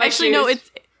on my Actually, shoes. no,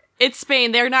 it's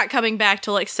Spain. They're not coming back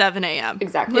till like 7 a.m.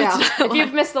 Exactly. Yeah. If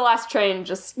you've missed the last train,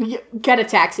 just... Get a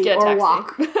taxi Get a or taxi.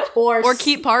 walk. Or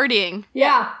Keep partying.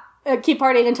 Yeah. Keep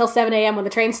partying until 7 a.m. when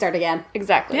the trains start again.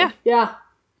 Exactly. Yeah. Yeah.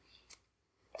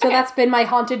 So Okay. that's been my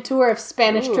haunted tour of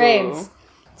Spanish Ooh. trains.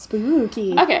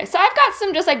 Spooky. Okay, so I've got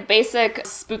some just, like, basic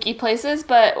spooky places,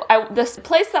 but this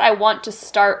place that I want to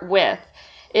start with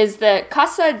is the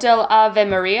Casa del Ave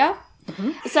Maria.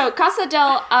 Mm-hmm. So Casa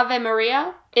del Ave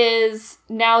Maria is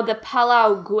now the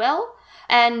Palau Güell,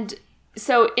 and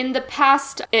so in the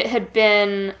past it had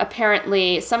been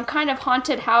apparently some kind of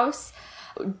haunted house.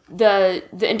 The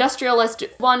industrialist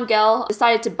Juan Gel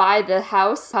decided to buy the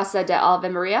house, Casa del Ave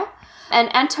Maria,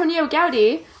 and Antonio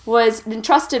Gaudi was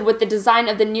entrusted with the design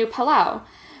of the new Palau.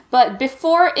 But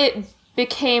before it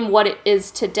became what it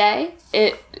is today,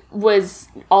 it was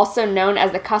also known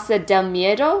as the Casa del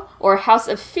Miedo, or House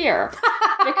of Fear,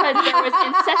 because there was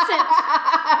incessant...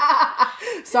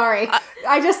 Sorry.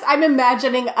 I'm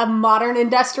imagining a modern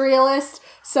industrialist.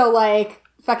 So, like,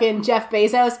 fucking Jeff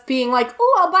Bezos being like,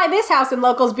 ooh, I'll buy this house. And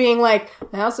locals being like,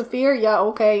 the House of Fear? Yeah,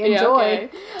 okay, enjoy.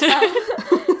 Yeah,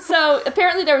 okay. So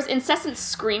apparently there was incessant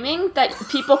screaming that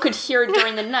people could hear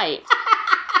during the night.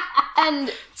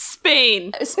 And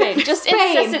Spain. just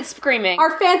Spain. incessant screaming.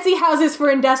 Our fancy houses for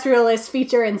industrialists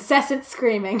feature incessant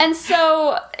screaming. And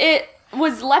so it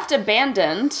was left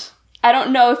abandoned. I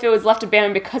don't know if it was left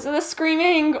abandoned because of the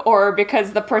screaming or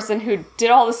because the person who did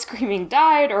all the screaming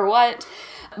died or what.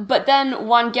 But then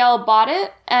Juan Gel bought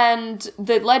it, and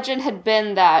the legend had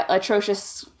been that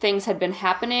atrocious things had been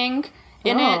happening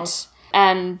in it,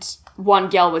 and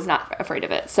Juan Gel was not afraid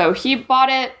of it. So he bought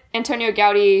it, Antonio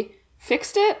Gaudi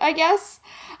fixed it, I guess,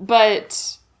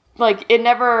 but like it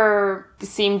never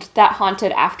seemed that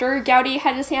haunted after Gaudi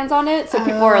had his hands on it. So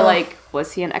people were like,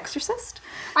 was he an exorcist?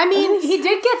 I mean, he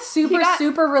did get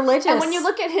super religious. And when you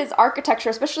look at his architecture,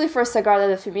 especially for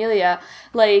Sagrada Familia,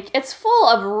 like, it's full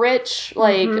of rich,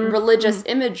 like, religious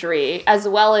imagery, as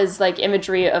well as, like,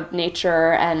 imagery of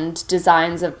nature and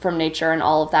designs from nature and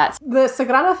all of that. The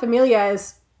Sagrada Familia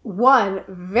is, one,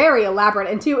 very elaborate,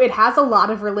 and two, it has a lot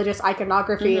of religious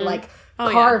iconography, like,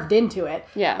 carved into it.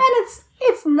 Yeah. And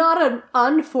it's not an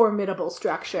unformidable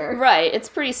structure. Right, it's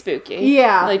pretty spooky.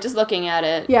 Yeah. Like, just looking at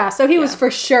it. Yeah, so he was for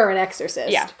sure an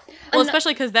exorcist. Yeah. Well,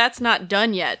 especially because that's not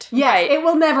done yet. Yes, Right. it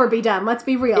will never be done. Let's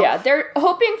be real. Yeah, they're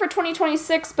hoping for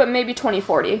 2026, but maybe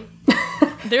 2040.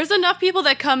 There's enough people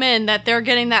that come in that they're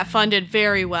getting that funded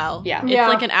very well. Yeah. It's Yeah.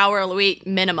 like an hour a week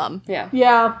minimum. Yeah.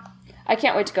 Yeah. I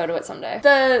can't wait to go to it someday.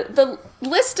 The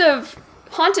list of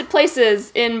haunted places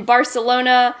in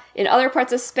Barcelona, in other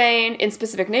parts of Spain, in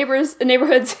specific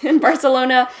neighborhoods in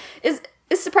Barcelona is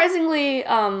surprisingly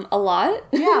a lot.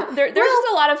 Yeah. There's just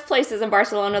a lot of places in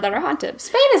Barcelona that are haunted.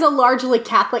 Spain is a largely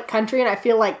Catholic country, and I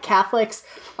feel like Catholics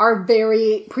are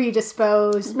very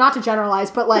predisposed, not to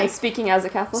generalize, but like, Speaking as a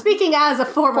Catholic. speaking as a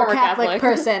former Catholic, Catholic.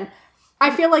 person,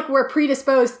 I feel like we're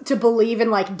predisposed to believe in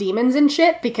like demons and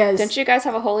shit because... Don't you guys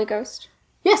have a Holy Ghost?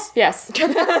 Yes. Yes.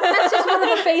 That's just one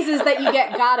of the phases that you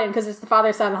get God in because it's the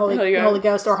Father, Son, Holy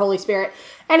Ghost, or Holy Spirit.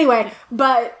 Anyway,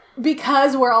 but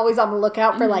because we're always on the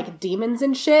lookout for like demons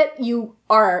and shit, you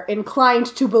are inclined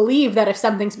to believe that if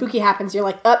something spooky happens, you're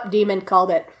like, up, demon, called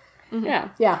it. Yeah.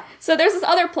 Yeah. So there's this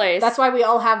other place. That's why we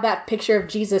all have that picture of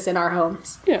Jesus in our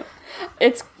homes. Yeah.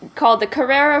 It's called the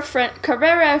Carrera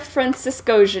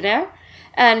Francisco Giner,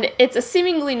 and it's a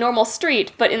seemingly normal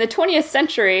street, but in the 20th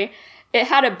century, it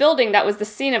had a building that was the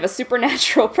scene of a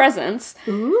supernatural presence.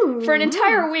 Ooh. For an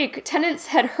entire week, tenants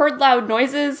had heard loud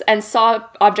noises and saw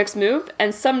objects move,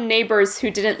 and some neighbors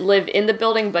who didn't live in the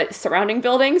building but surrounding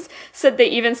buildings said they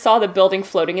even saw the building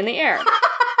floating in the air.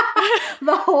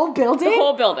 The whole building? The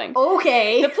whole building.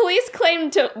 Okay. The police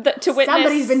claimed to witness...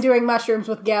 Somebody's been doing mushrooms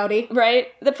with Gaudi. Right?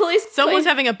 The police Someone's claimed...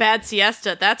 having a bad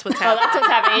siesta. That's what's Oh, happening. that's what's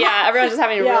happening. Yeah, everyone's just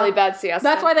having a really bad siesta.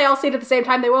 That's why they all see it at the same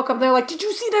time. They woke up, they're like, did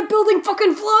you see that building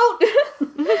fucking float?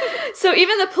 So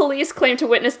even the police claimed to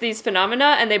witness these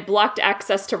phenomena, and they blocked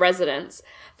access to residents.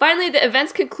 Finally, the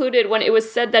events concluded when it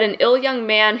was said that an ill young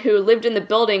man who lived in the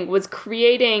building was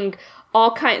creating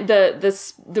all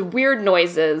the weird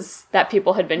noises that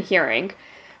people had been hearing.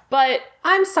 But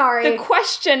I'm sorry. the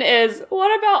question is,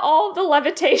 what about all the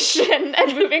levitation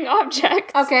and moving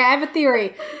objects? Okay, I have a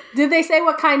theory. Did they say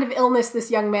what kind of illness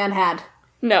this young man had?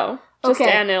 No, just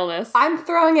Okay. an illness. I'm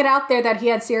throwing it out there that he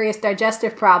had serious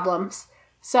digestive problems.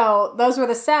 So those were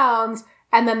the sounds,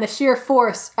 and then the sheer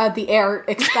force of the air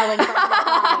expelling from his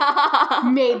body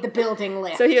made the building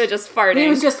lift. So he was just farting. He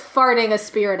was just farting a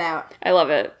spirit out. I love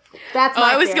it. That's Oh,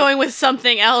 my I was theory. going with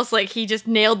something else, like he just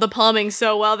nailed the plumbing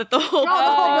so well that the whole... No, the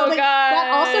whole building. God.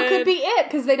 That also could be it,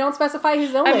 because they don't specify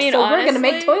his illness, mean, so we're going to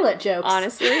make honestly- toilet jokes.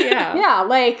 Honestly, yeah. Yeah,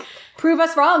 like, prove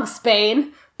us wrong,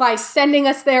 Spain, by sending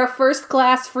us their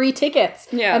first-class free tickets.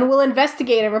 Yeah. And we'll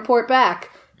investigate and report back.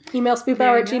 Email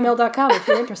spoophour@gmail.com if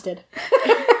you're interested.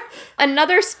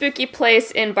 Another spooky place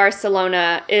in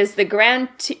Barcelona is the Grand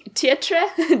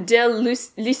Teatre del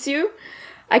Liceu.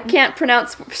 I can't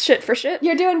pronounce shit for shit.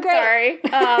 You're doing great.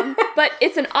 Sorry. But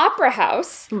it's an opera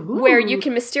house where you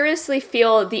can mysteriously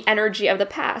feel the energy of the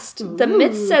past. The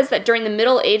myth says that during the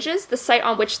Middle Ages, the site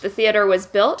on which the theater was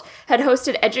built had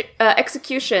hosted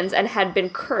executions and had been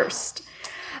cursed.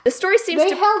 The story seems They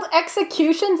to... held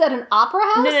executions at an opera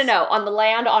house? No. On the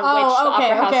land on which the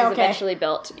opera house was eventually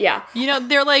built. Yeah. You know,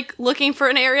 they're like looking for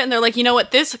an area and they're like, you know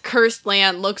what, this cursed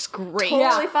land looks great.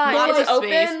 Totally fine. Lots It's of open.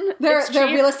 space. Their It's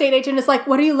cheap. real estate agent is like,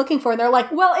 what are you looking for? And they're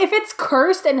like, well, if it's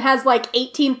cursed and has like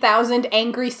 18,000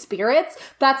 angry spirits,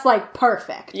 that's like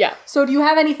perfect. Yeah. So do you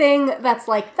have anything that's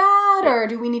like that, or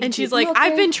do we need to And keep she's like, looking?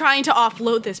 I've been trying to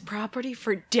offload this property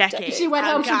for decades. She went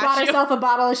I've home, she got bought you. herself a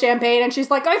bottle of champagne, and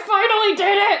she's like, I finally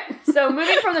did it! So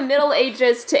moving from the Middle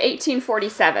Ages to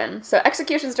 1847. So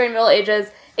executions during the Middle Ages.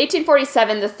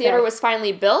 1847, the theater Okay. was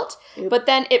finally built, but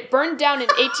then it burned down in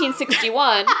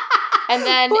 1861, and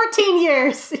then 14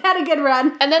 years. It had a good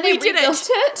run. and then they We did rebuilt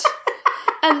it.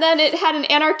 And then it had an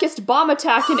anarchist bomb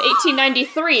attack in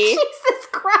 1893. Jesus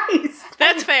Christ.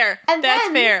 That's fair. And That's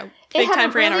then fair. It Big had time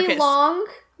a for really anarchists.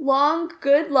 long,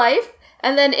 good life.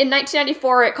 And then in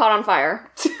 1994, it caught on fire.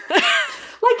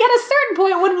 Like, at a certain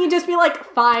point, wouldn't you just be like,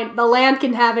 fine, the land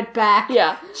can have it back?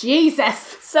 Yeah.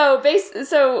 Jesus.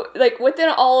 So like within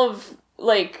all of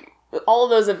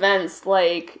those events,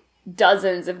 like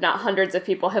dozens, if not hundreds of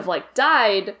people have, like,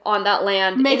 died on that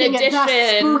land. Making it thus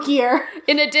spookier.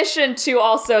 In addition to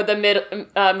also the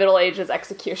Middle Ages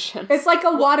execution. It's like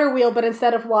a water wheel, but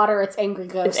instead of water, it's angry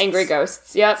ghosts. It's angry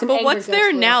ghosts, yep. But what's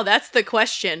there now? That's the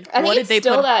question. I think what it's did they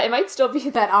still put? that. It might still be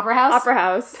That opera house? Opera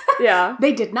House, yeah.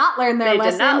 They did not learn their lesson.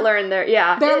 They did not learn their,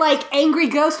 yeah. They're like angry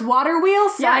ghost water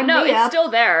wheels? Yeah, no, it's up. still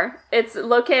there. It's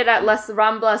located at Las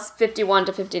Ramblas 51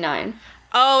 to 59.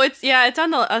 Oh, it's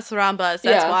on the Las Ramblas. That's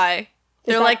Yeah. why.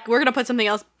 They're that- like, we're going to put something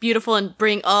else beautiful and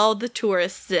bring all the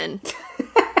tourists in.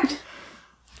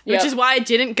 Which Yep. is why I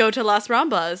didn't go to Las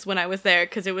Ramblas when I was there,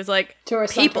 because it was like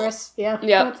Tourist people. tourists. Yeah,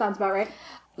 Yep. that sounds about right.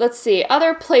 Let's see,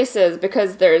 other places,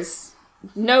 because there's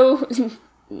no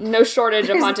shortage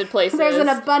of haunted places. There's an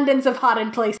abundance of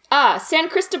haunted places. San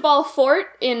Cristobal Fort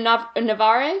in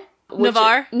Navarre.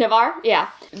 Navarre, yeah.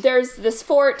 There's this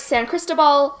fort, San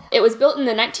Cristobal. It was built in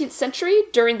the 19th century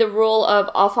during the rule of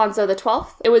Alfonso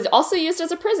XII. It was also used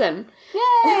as a prison.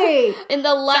 Yay! In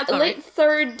the late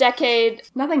third decade,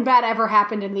 Nothing bad ever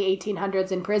happened in the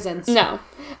 1800s in prisons. no.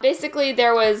 Basically,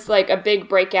 there was like a big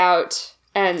breakout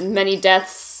and many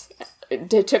deaths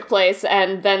took place,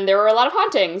 and then there were a lot of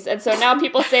hauntings. And so now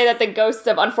people say that the ghosts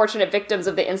of unfortunate victims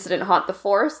of the incident haunt the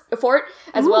fort,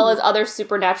 as well as other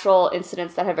supernatural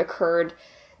incidents that have occurred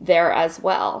there as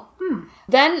well.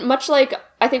 Then, much like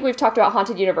I think we've talked about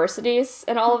haunted universities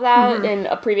and all of that in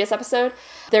a previous episode,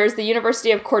 there's the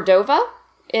University of Cordova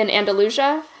in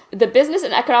Andalusia. The business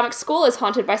and economics school is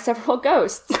haunted by several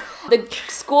ghosts. The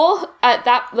school at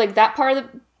that part of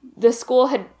the school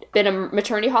had been a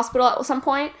maternity hospital at some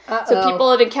point. So people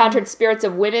have encountered spirits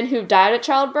of women who died at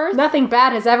childbirth. Nothing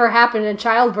bad has ever happened in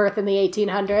childbirth in the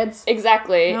 1800s.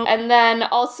 Exactly. Nope. And then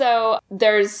also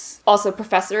there's also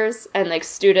professors and like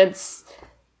students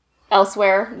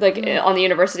elsewhere, like on the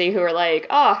university, who are like,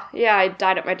 oh yeah, I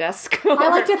died at my desk. I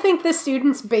like to think the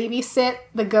students babysit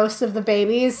the ghosts of the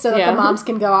babies so that Yeah. the moms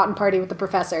can go out and party with the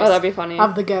professors. Oh, that'd be funny.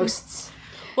 Of the ghosts.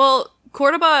 Well,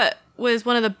 Cordoba was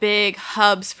one of the big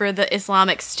hubs for the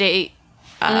Islamic State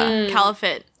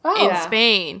caliphate in Yeah.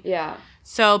 Spain. Yeah.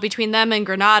 So between them and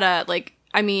Granada,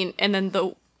 and then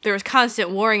there was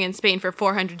constant warring in Spain for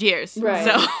 400 years. Right.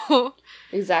 So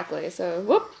Exactly. So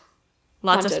whoop.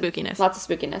 lots of Haunted. spookiness. Lots of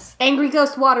spookiness. Angry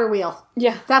ghost water wheel.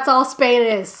 Yeah. That's all Spain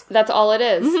is. That's all it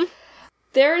is.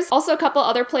 There's also a couple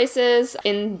other places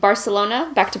in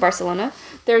Barcelona, back to Barcelona.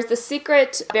 There's the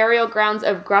secret burial grounds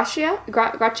of Gracia.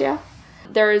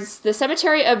 There's the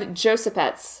cemetery of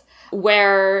Josepets,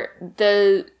 where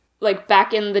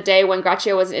back in the day when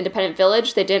Gracia was an independent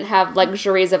village, they didn't have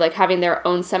luxuries of having their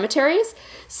own cemeteries.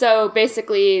 So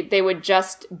basically they would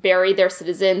just bury their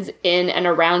citizens in and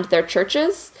around their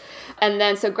churches. And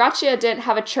then, so Gracia didn't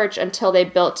have a church until they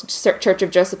built Church of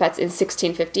Josepets in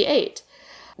 1658.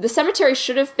 The cemetery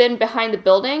should have been behind the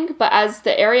building, but as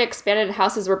the area expanded and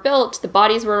houses were built, the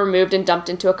bodies were removed and dumped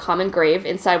into a common grave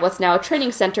inside what's now a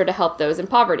training center to help those in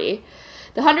poverty.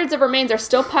 The hundreds of remains are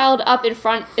still piled up in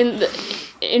front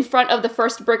of the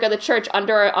first brick of the church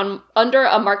under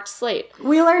a marked slate.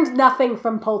 We learned nothing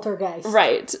from Poltergeist.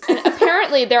 Right. And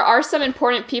apparently there are some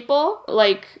important people,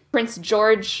 like Prince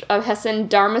George of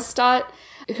Hessen-Darmstadt,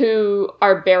 who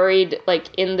are buried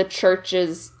in the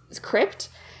church's crypt.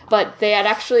 But they had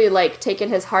actually taken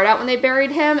his heart out when they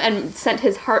buried him and sent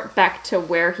his heart back to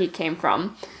where he came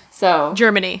from. So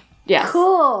Germany. yes,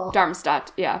 Cool.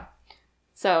 Darmstadt, yeah.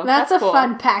 So That's a cool.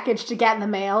 fun package to get in the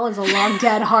mail, is a long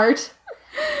dead heart.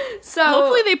 So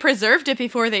Hopefully they preserved it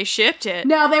before they shipped it.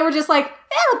 No, they were just like,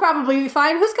 it'll probably be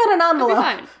fine. Who's got an it'll be envelope?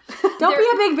 fine. Don't be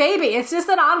a big baby. It's just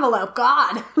an envelope.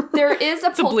 God. There is a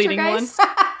a bleeding poltergeist.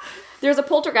 There's a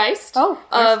poltergeist Oh,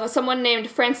 of someone named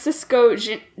Francisco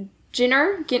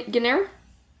Giner.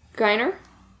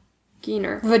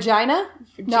 Vagina?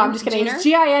 No, I'm just kidding. Giner? It's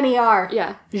Giner.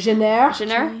 Yeah.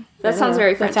 Giner? That sounds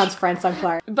very French. That sounds French, I'm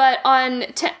sorry. But on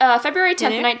February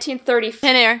 10th, Hiner? 1930...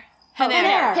 Hiner.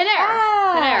 Hiner.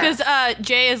 Ah. Because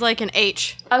J is like an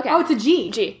H. Okay. Oh, it's a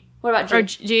G. G. What about G? Or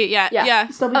G, yeah. Yeah.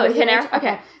 Still be Oh, with an Hiner. H?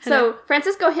 Okay. So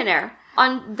Francisco Hiner.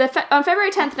 On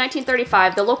February 10th,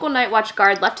 1935, the local night watch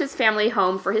guard left his family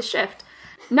home for his shift.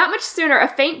 Not much sooner, a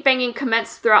faint banging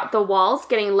commenced throughout the walls,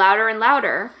 getting louder and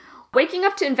louder. Waking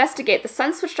up to investigate, the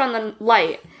son switched on the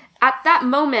light. At that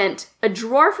moment, a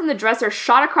drawer from the dresser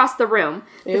shot across the room.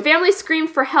 The family screamed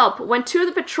for help. When two of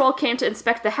the patrol came to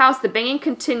inspect the house, the banging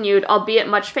continued, albeit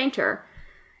much fainter.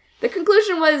 The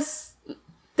conclusion was...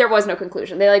 There was no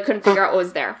conclusion. They couldn't figure out what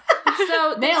was there.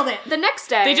 So Nailed it. The next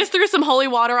day... They just threw some holy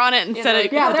water on it and said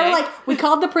it. Yeah, was a they were day. like, we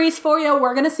called the priest for you.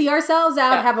 We're going to see ourselves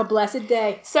out. Yeah. Have a blessed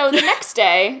day. So the next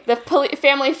day, the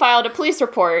family filed a police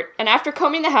report, and after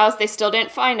combing the house, they still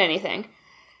didn't find anything.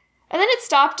 And then it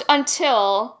stopped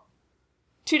until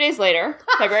 2 days later,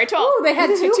 February 12th. Ooh, they had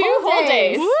two whole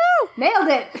days. Woo! Nailed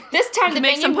it. This time the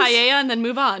Make some banging was... paella and then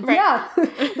move on. Yeah.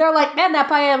 They're like, man, that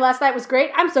paella last night was great.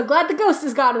 I'm so glad the ghost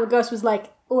is gone. And the ghost was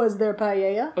like, was there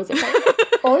paella? Was it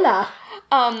paella? Hola.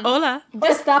 Hola.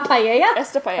 Esta paella?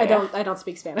 Esta paella. I don't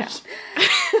speak Spanish.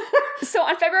 So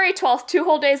on February 12th, 2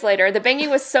 whole days later, the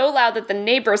banging was so loud that the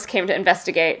neighbors came to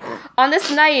investigate. On this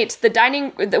night,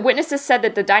 the witnesses said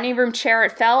that the dining room chair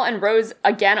fell and rose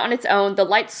again on its own. The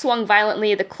lights swung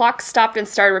violently. The clock stopped and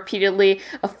started repeatedly.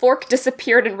 A fork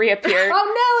disappeared and reappeared.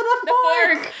 Oh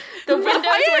no, the fork! The windows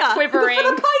were quivering. For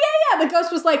the paella! The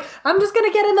ghost was like, I'm just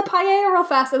gonna get in the paella real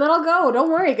fast and then I'll go.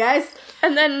 Don't worry, guys.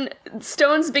 And then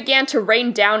stones began to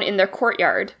rain down in their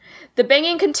courtyard. The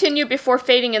banging continued before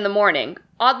fading in the morning.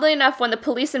 Oddly enough, when the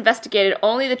police investigated,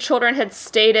 only the children had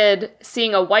stated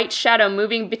seeing a white shadow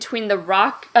moving between the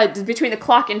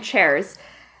clock and chairs.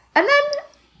 And then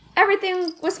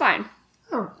everything was fine.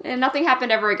 Oh. And nothing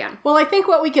happened ever again. Well, I think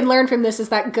what we can learn from this is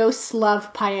that ghosts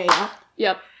love paella.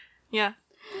 Yep. Yeah.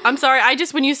 I'm sorry,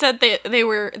 when you said they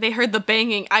heard the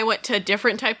banging, I went to a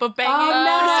different type of banging.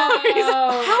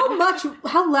 Oh no!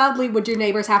 How loudly would your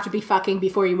neighbors have to be fucking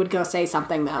before you would go say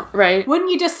something, though? Right.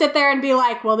 Wouldn't you just sit there and be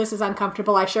like, well, this is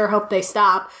uncomfortable, I sure hope they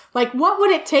stop? Like, what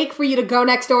would it take for you to go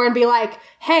next door and be like,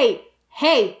 hey,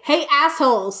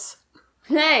 assholes?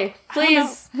 Hey,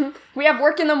 please. We have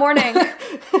work in the morning.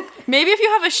 Maybe if you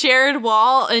have a shared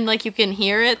wall and, like, you can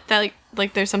hear it, that,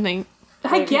 like there's something...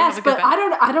 I guess, but I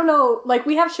don't know. Like,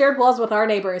 we have shared walls with our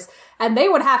neighbors, and they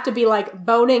would have to be, like,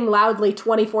 boning loudly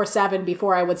 24/7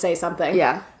 before I would say something.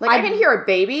 Yeah. Like, I can hear a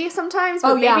baby sometimes,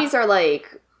 but babies are,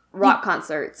 like, rock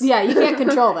concerts. Yeah, you can't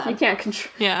control them. You can't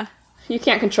control... Yeah. You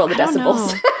can't control the don't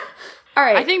decibels. know. All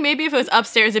right. I think maybe if it was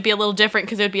upstairs, it'd be a little different,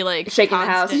 because it would be, like, shaking the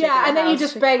constant. house. Yeah, and then you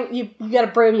just bang, you get a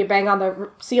broom, you bang on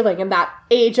the ceiling in that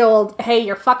age-old, hey,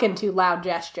 you're fucking too loud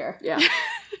gesture. Yeah.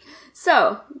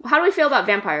 So, how do we feel about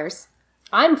vampires?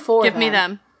 I'm for Give me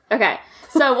them. Okay.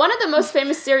 So, one of the most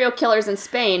famous serial killers in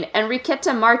Spain,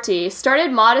 Enriqueta Martí,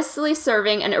 started modestly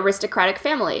serving an aristocratic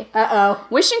family. Uh-oh.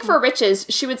 Wishing for riches,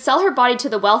 she would sell her body to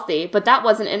the wealthy, but that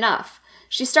wasn't enough.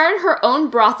 She started her own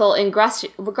brothel in Gracia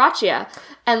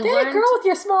and Hey, girl with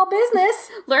your small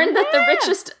business. learned that the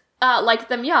richest liked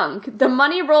them young. The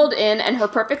money rolled in, and her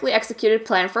perfectly executed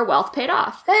plan for wealth paid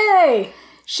off. Hey.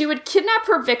 She would kidnap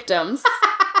her victims,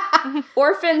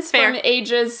 orphans Fair. from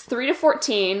ages 3 to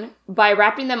 14, by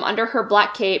wrapping them under her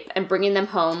black cape and bringing them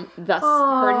home, thus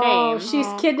her name. She's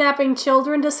kidnapping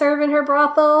children to serve in her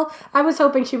brothel. I was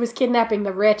hoping she was kidnapping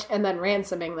the rich and then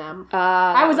ransoming them.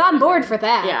 I was on board for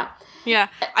that. Yeah. Yeah.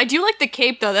 I do like the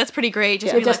cape, though. That's pretty great.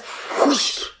 Just It be just like...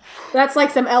 whoosh. That's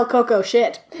like some El Coco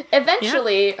shit.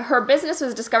 Eventually, her business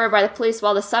was discovered by the police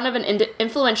while the son of an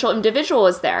influential individual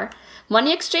was there.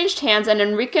 Money exchanged hands, and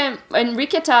Enriqueta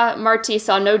Martí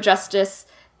saw no justice,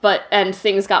 and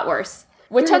things got worse.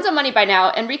 With tons of money by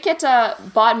now,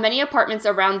 Enriqueta bought many apartments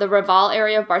around the Raval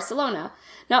area of Barcelona.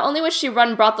 Not only would she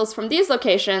run brothels from these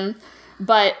locations,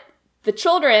 but the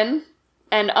children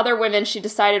and other women she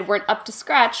decided weren't up to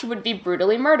scratch would be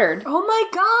brutally murdered. Oh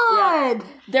my god!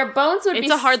 Their bones would be...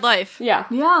 It's a hard life. Yeah.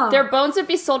 Yeah. Their bones would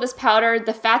be sold as powder,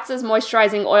 the fats as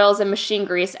moisturizing oils and machine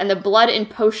grease, and the blood in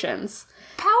potions.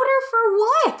 Powder for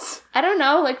what? I don't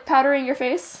know, like powdering your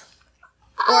face?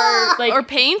 Or like Or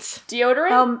paints.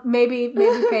 deodorant? Maybe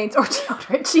paints or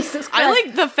deodorant. Jesus Christ. I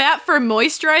like the fat for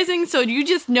moisturizing, so you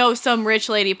just know some rich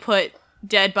lady put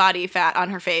dead body fat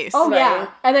on her face. Oh, Right. yeah.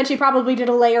 And then she probably did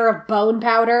a layer of bone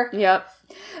powder. Yep.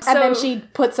 And then she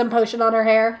put some potion on her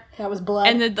hair. That was blood.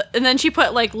 And then she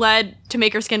put, like, lead to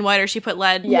make her skin whiter. She put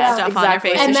lead Yes, stuff on her exactly.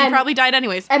 face. And And so then- she probably died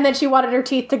anyways. And then she wanted her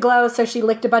teeth to glow, so she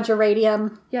licked a bunch of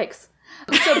radium. Yikes.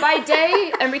 So by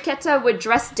day, Enriqueta would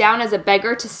dress down as a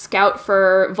beggar to scout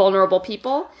for vulnerable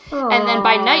people. And then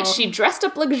by night, she dressed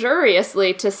up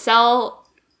luxuriously to sell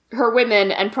her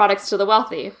women and products to the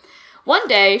wealthy. One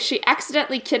day, she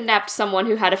accidentally kidnapped someone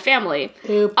who had a family.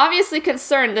 Oop. Obviously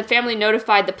concerned, the family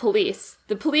notified the police.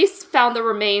 The police found the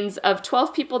remains of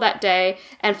 12 people that day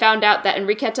and found out that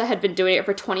Enriqueta had been doing it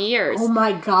for 20 years. Oh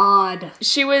my god.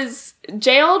 She was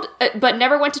jailed, but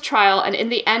never went to trial, and in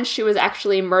the end, she was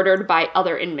actually murdered by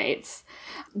other inmates.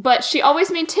 But she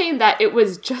always maintained that it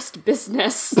was just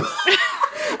business.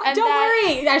 And Don't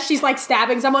worry. As she's like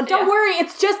stabbing someone. Don't worry.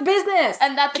 It's just business.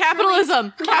 And that the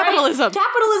Capitalism! Capitalism!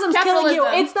 Capitalism's killing you.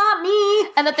 Capitalism. It's not me.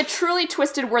 And that the truly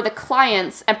twisted were the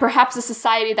clients and perhaps a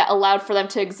society that allowed for them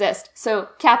to exist. So,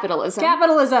 capitalism.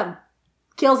 Capitalism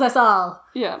kills us all.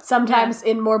 Yeah. Sometimes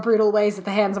in more brutal ways at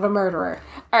the hands of a murderer.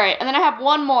 All right, and then I have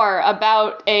one more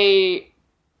about a,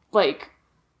 like,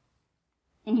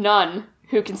 nun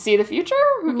who can see the future,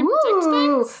 who can predict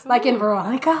Ooh, things. like in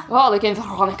Veronica? Oh, like in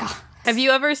Veronica. Have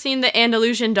you ever seen The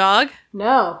Andalusian Dog?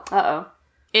 No. Uh-oh.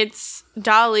 It's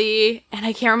Dali, and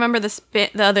I can't remember the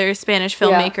other Spanish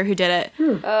filmmaker who did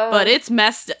it. But it's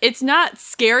messed. It's not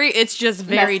scary. It's just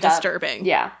very Messed up. disturbing.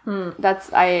 Yeah. That's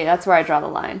where I draw the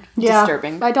line. Yeah.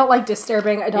 Disturbing. I don't like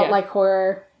disturbing. I don't Yeah. like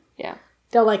horror. Yeah.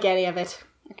 Don't like any of it.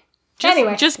 Just,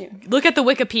 Anyway. just look at the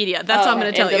Wikipedia. That's what I'm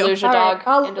going to tell you. Andalusia All dog. right,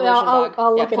 I'll- Andalusian I'll- dog.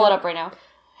 I'll yeah, look it pull it up. up right now.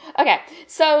 Okay,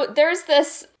 so there's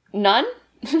this nun.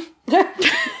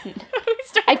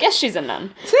 I guess she's a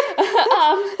nun.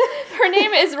 Her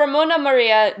name is Ramona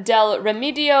Maria del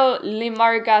Remedio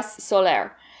Limargas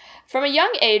Soler. From a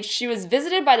young age, she was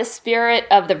visited by the spirit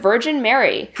of the Virgin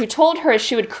Mary, who told her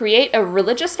she would create a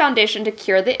religious foundation to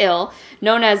cure the ill,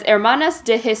 known as Hermanas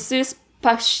de Jesus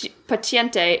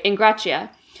Paciente in Gracia.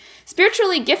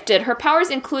 Spiritually gifted, her powers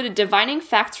included divining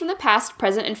facts from the past,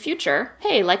 present, and future,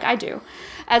 hey, like I do,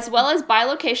 as well as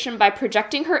bilocation by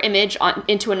projecting her image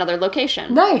into another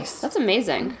location. Nice. That's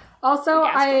amazing. Also,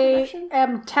 Like astral I projection?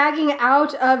 am tagging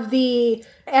out of the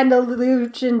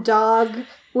Andalusian Dog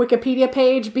Wikipedia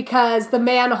page because the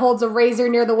man holds a razor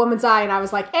near the woman's eye, and I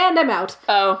was like, and I'm out.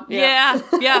 Oh, yeah.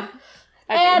 Yeah.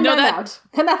 And No, I'm that- out.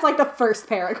 And that's like the first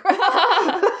paragraph.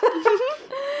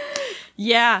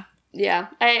 Yeah. Yeah,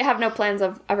 I have no plans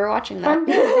of ever watching that. I'm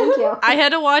good, thank you. I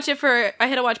had to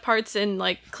watch parts and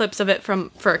like clips of it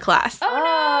for a class.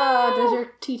 Oh, does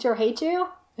your teacher hate you?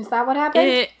 Is that what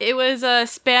happened? It was a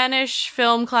Spanish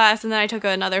film class, and then I took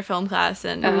another film class,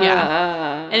 and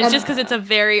yeah. And it's just because it's a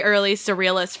very early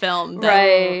surrealist film. that-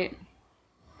 Right.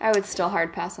 I would still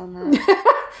hard pass on that.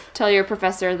 Tell your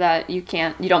professor that you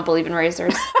don't believe in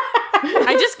razors.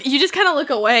 You just kind of look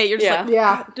away. You're just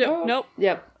Yeah. like, Yeah. nope.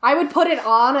 Yep. I would put it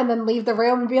on and then leave the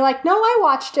room and be like, no, I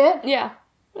watched it. Yeah.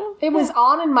 It was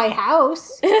on in my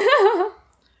house.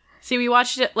 See, we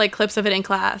watched it like clips of it in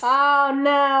class. Oh,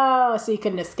 no. So you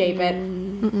couldn't escape it.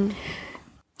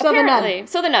 So the nun.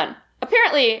 So the nun.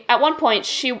 Apparently, at one point,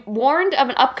 she warned of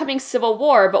an upcoming civil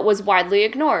war, but was widely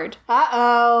ignored.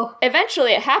 Uh-oh.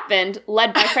 Eventually, it happened,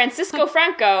 led by Francisco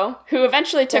Franco, who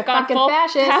eventually took on fucking full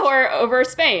fascist. power over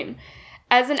Spain.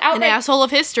 As an An outright asshole of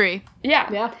history.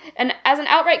 Yeah. And as an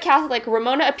outright Catholic,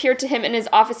 Ramona appeared to him in his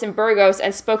office in Burgos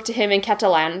and spoke to him in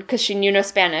Catalan because she knew no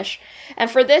Spanish. And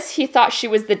for this, he thought she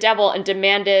was the devil and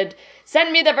demanded,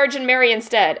 "Send me the Virgin Mary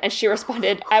instead." And she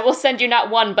responded, "I will send you not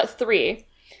one, but 3.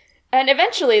 And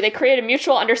eventually, they created a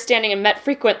mutual understanding and met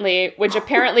frequently, which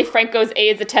apparently Franco's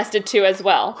aides attested to as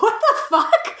well. What the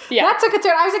fuck? Yeah. That took a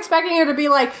turn. I was expecting her to be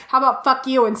like, how about fuck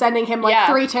you, and sending him like Yeah.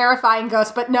 3 terrifying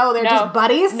ghosts, but no, they're just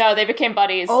buddies? No, they became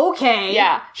buddies. Okay.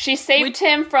 Yeah, she saved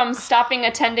him from stopping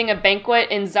attending a banquet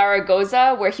in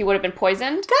Zaragoza where he would have been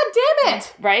poisoned. God damn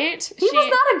it. Right? He was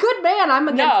not a good man. I'm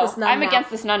against this nun I'm now. against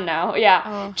this nun now.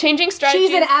 Yeah. Changing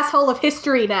strategies. She's an asshole of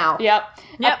history now. Yep.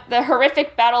 Yep. At the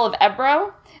horrific Battle of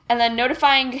Ebro, and then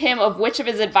notifying him of which of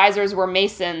his advisors were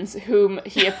Masons, whom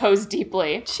he opposed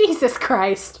deeply. Jesus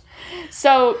Christ.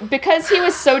 So, because he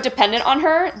was so dependent on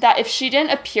her, that if she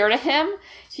didn't appear to him,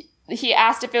 he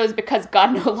asked if it was because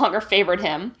God no longer favored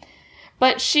him.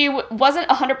 But she wasn't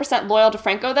 100% loyal to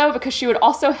Franco, though, because she would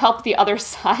also help the other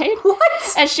side. What?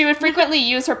 And she would frequently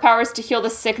use her powers to heal the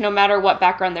sick no matter what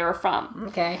background they were from.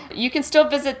 Okay. You can still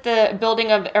visit the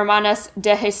building of Hermanas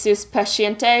de Jesus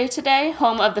Paciente today,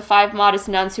 home of the 5 modest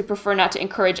nuns who prefer not to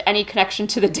encourage any connection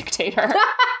to the dictator.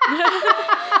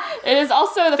 It is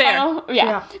also the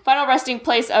Fair. final resting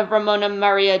place of Ramona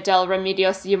Maria del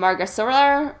Remedios Llamarga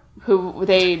Soler, who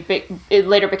it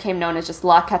later became known as just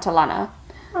La Catalana.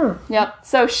 Yep.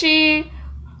 So she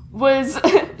was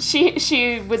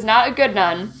she was not a good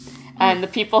nun, and the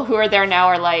people who are there now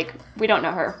are like, we don't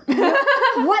know her.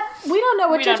 What? We don't know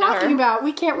what We you're don't know talking her. about.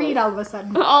 We can't read all of a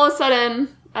sudden. All of a sudden,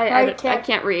 I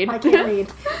can't read. I can't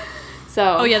read.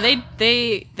 So Oh yeah,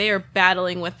 they are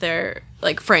battling with their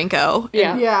like Franco.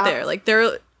 Yeah. Yeah.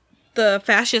 They're the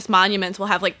fascist monuments will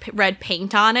have like red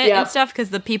paint on it Yep. and stuff because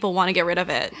the people want to get rid of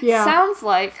it. Yeah. Sounds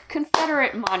like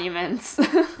Confederate monuments.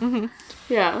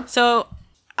 Yeah. So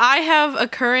I have a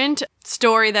current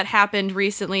story that happened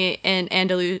recently in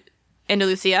Andalusia.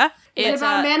 Is it It's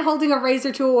about a man holding a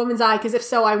razor to a woman's eye? Because if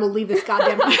so, I will leave this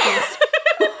goddamn podcast.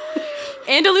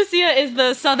 Andalusia is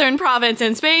the southern province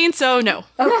in Spain, so no.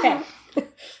 Okay.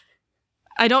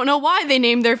 I don't know why they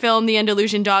named their film The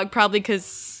Andalusian Dog, probably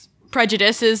because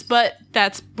prejudices, but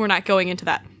we're not going into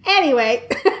that. Anyway.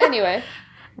 Anyway.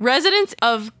 Residents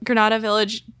of Granada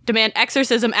Village demand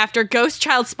exorcism after ghost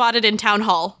child spotted in town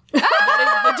hall.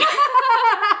 I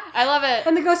love it.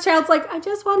 And the ghost child's like, I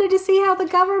just wanted to see how the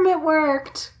government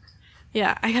worked.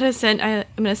 Yeah, I'm gonna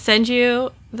send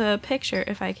you the picture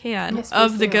if I can Yes,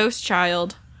 of please the do. ghost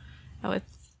child. Oh, it's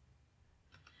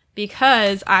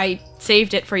because I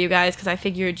saved it for you guys because I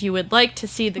figured you would like to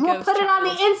see the We'll ghost put it on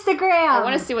child. the Instagram. I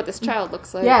want to see what this child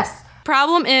looks like. Yes.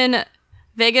 Problem in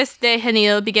Vegas de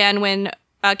Genil began when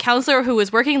a counselor who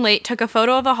was working late took a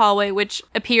photo of the hallway which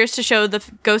appears to show the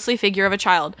ghostly figure of a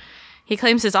child. He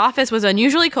claims his office was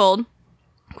unusually cold.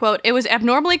 Quote, "It was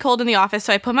abnormally cold in the office,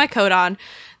 so I put my coat on,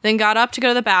 then got up to go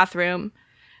to the bathroom.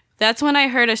 That's when I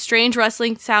heard a strange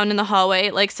rustling sound in the hallway,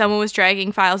 like someone was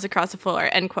dragging files across the floor,"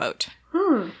 end quote.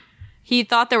 He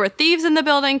thought there were thieves in the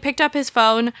building, picked up his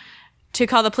phone to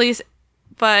call the police,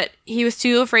 but he was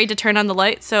too afraid to turn on the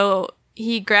light, so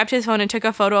he grabbed his phone and took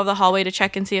a photo of the hallway to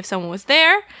check and see if someone was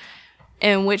there,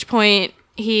 at which point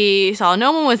he saw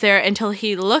no one was there until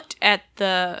he looked at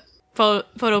the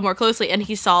photo more closely and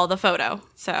he saw the photo.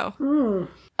 So, Oh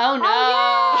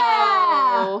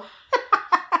no.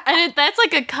 and that's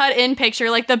like a cut-in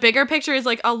picture. Like the bigger picture is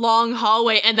like a long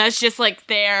hallway, and that's just like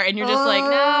there, and you're just like,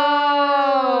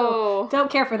 Oh.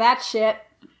 Don't care for that shit.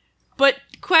 But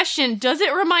question: does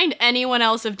it remind anyone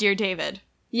else of Dear David?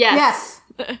 Yes.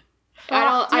 Yes.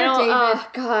 I Dear don't. David. Oh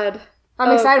God.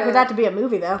 I'm excited for God. that to be a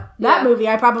movie, though. That Yeah. movie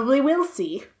I probably will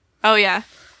see. Oh yeah.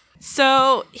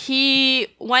 So he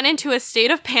went into a state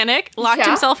of panic, locked Yeah.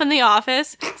 himself in the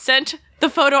office, sent the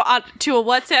photo on to a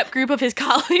WhatsApp group of his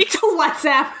colleagues.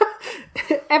 WhatsApp.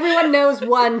 Everyone knows,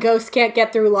 one, ghosts can't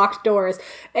get through locked doors,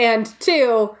 and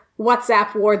two,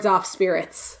 WhatsApp wards off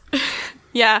spirits.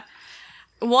 Yeah.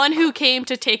 One who came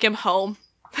to take him home.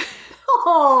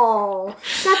 Oh,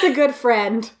 that's a good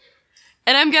friend.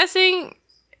 And I'm guessing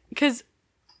because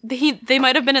they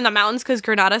might have been in the mountains because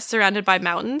Granada's surrounded by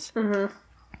mountains. Mm-hmm.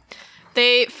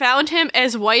 They found him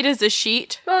as white as a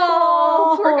sheet.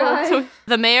 Oh, poor guy. So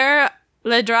the mayor,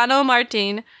 Ledrano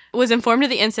Martin, was informed of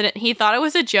the incident. He thought it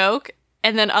was a joke,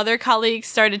 and then other colleagues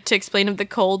started to explain of the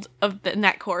cold in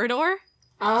that corridor.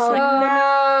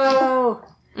 Oh,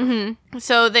 no.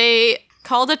 So they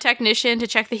called a technician to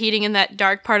check the heating in that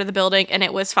dark part of the building, and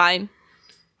it was fine.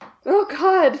 Oh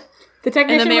God. The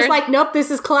technician mayor- was like, nope, this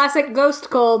is classic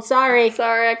ghost cold. Sorry.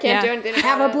 Sorry, I can't Yeah. do anything.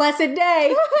 Have a about blessed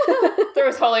day. it. There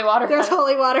was holy water. There's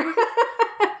holy water.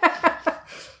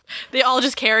 They all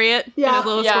just carry it Yeah. in a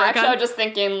little Yeah, squirt actually, I gun. was just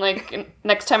thinking, like,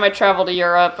 next time I travel to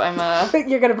Europe, I'm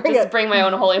You're going to bring just it. bring my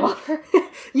own holy water.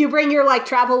 You bring your, like,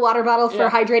 travel water bottle for Yeah.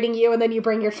 hydrating you, and then you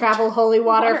bring your travel holy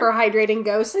water for hydrating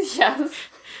ghosts. Yes.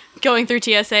 Going through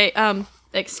TSA.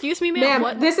 Excuse me, ma'am. Ma'am,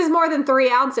 What? this is more than 3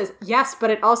 ounces. Yes, but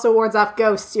it also wards off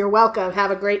ghosts. You're welcome.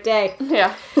 Have a great day.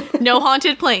 Yeah. No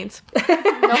haunted planes.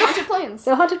 No haunted planes.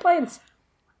 No haunted planes.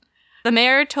 The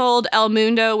mayor told El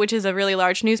Mundo, which is a really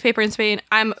large newspaper in Spain,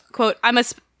 I'm a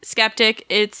skeptic.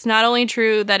 It's not only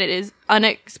true that it is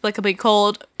inexplicably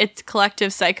cold, it's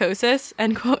collective psychosis,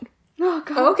 end quote. Oh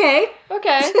God. Okay.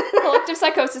 Okay. Collective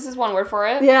psychosis is one word for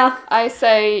it. Yeah. I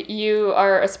say you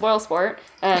are a spoil sport,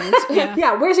 and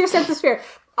Yeah, where's your sense of spirit?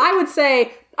 I would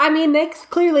say, I mean, they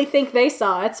clearly think they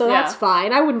saw it, so that's Yeah.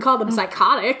 fine. I wouldn't call them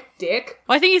psychotic, dick.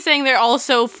 Well, I think he's saying they're all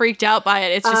so freaked out by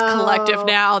it. It's just Oh. collective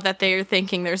now that they're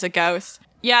thinking there's a ghost.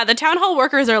 Yeah, the town hall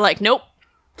workers are like, nope,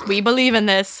 we believe in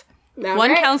this. All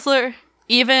One right. counselor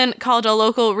even called a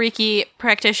local Reiki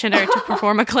practitioner to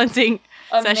perform a cleansing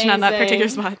session on that particular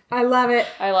Amazing. spot. I love it.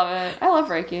 I love it. I love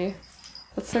Reiki.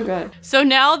 That's so good. So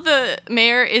now the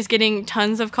mayor is getting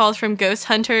tons of calls from ghost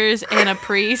hunters and a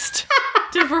priest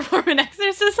to perform an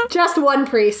exorcism. Just one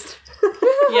priest.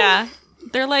 Yeah.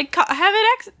 They're like,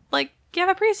 have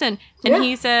a priest in. And Yeah.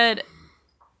 he said,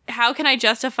 how can I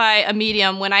justify a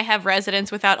medium when I have residents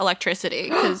without electricity?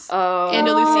 Because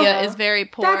Andalusia is very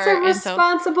poor. That's a and so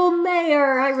responsible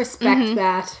mayor. I respect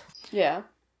that. Yeah.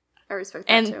 I respect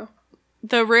that And- too.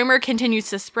 the rumor continues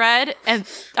to spread. And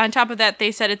on top of that,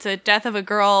 they said it's a death of a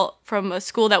girl from a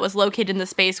school that was located in the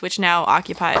space which now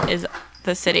is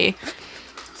the city.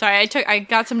 Sorry, I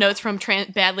got some notes from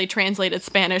badly translated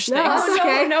Spanish No, things. that's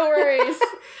okay. No worries.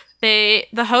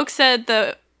 The hoax said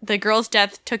the girl's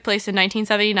death took place in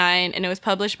 1979 and it was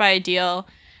published by Ideal.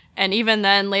 And even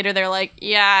then, later they're like,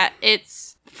 yeah,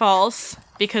 it's false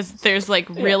because there's like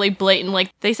really blatant,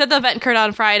 like they said the event occurred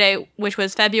on Friday, which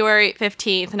was February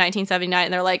 15th, 1979.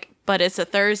 And they're like, but it's a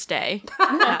Thursday,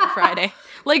 not a Friday.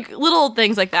 Like little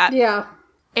things like that. Yeah.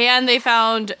 And they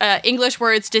found English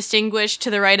words distinguished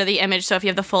to the right of the image. So if you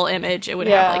have the full image, it would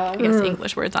have like, I guess,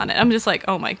 English words on it. I'm just like,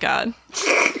 oh my God.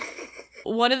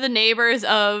 One of the neighbors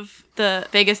of the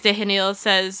Vegas de Genil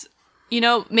says,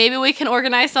 maybe we can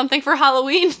organize something for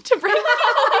Halloween to bring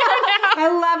I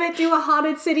love it. Do a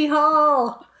haunted city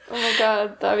hall. Oh my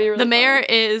god, that'd be really The mayor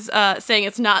is saying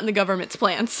it's not in the government's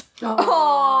plans.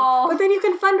 Oh. But then you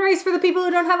can fundraise for the people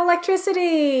who don't have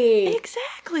electricity.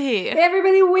 Exactly.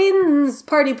 Everybody wins,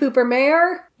 party pooper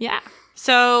mayor. Yeah.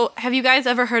 So, have you guys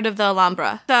ever heard of the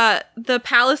Alhambra? The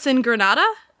palace in Granada?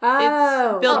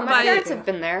 Oh. It's built My by parents have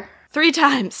been there. 3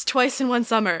 times, twice in one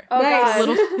summer. Oh Nice. god.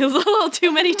 It was a little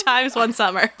too many times one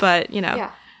summer. But,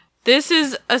 Yeah. This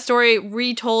is a story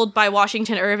retold by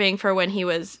Washington Irving for when he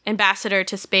was ambassador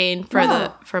to Spain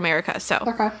for America. So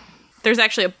Okay. there's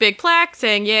actually a big plaque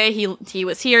saying, yeah, he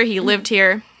was here, he lived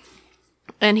here.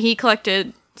 And he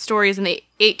collected stories in the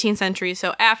 18th century,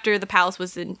 so after the palace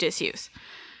was in disuse.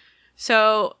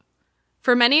 So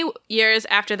for many years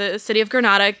after the city of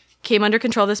Granada came under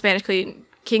control of the Spanish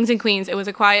kings and queens, it was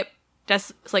a quiet,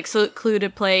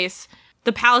 secluded place.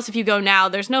 The palace, if you go now,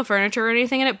 there's no furniture or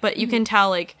anything in it, but you can tell,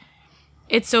 like,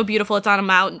 it's so beautiful. It's on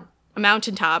a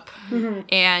mountaintop,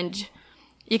 and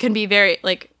you can be very,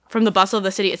 like, from the bustle of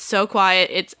the city, it's so quiet.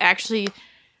 It's actually,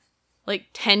 like,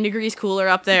 10 degrees cooler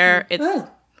up there,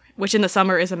 which in the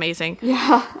summer is amazing.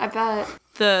 Yeah, I bet.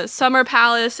 The summer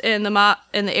palace in the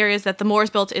areas that the Moors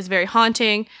built is very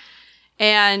haunting,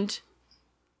 and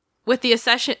with the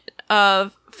accession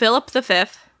of Philip V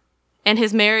and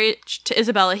his marriage to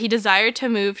Isabella, he desired to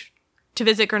move to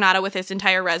visit Granada with his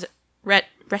entire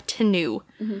retinue.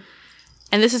 Mm-hmm.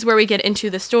 And this is where we get into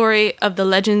the story of the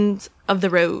Legends of the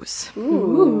Rose.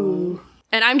 Ooh.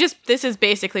 And this is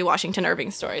basically Washington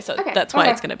Irving's story, so that's why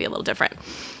Okay. it's going to be a little different.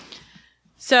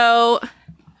 So,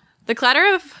 the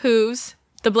clatter of hooves,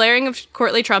 the blaring of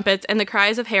courtly trumpets, and the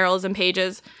cries of heralds and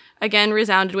pages again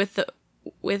resounded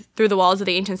through the walls of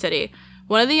the ancient city.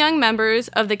 One of the young members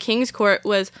of the king's court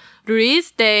was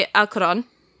Ruiz de Alcoron.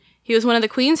 He was one of the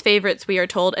queen's favorites, we are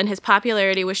told, and his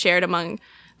popularity was shared among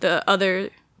the other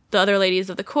ladies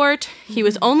of the court. He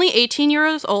was only 18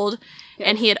 years old,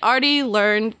 and he had already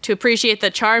learned to appreciate the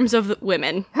charms of the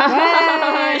women.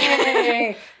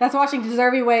 Hey! That's Washington's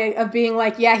Irving way of being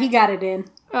like, yeah, he got it in.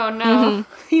 Oh no.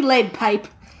 He laid pipe.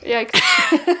 Yikes.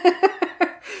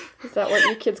 Is that what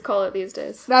you kids call it these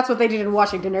days? That's what they did in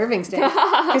Washington Irving's day.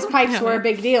 Because pipes were a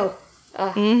big deal.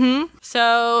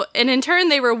 So, and in turn,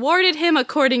 they rewarded him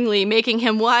accordingly, making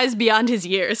him wise beyond his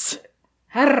years.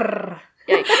 Arrgh.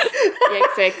 Yikes.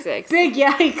 Yikes. Big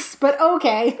yikes, but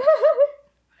okay.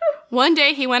 One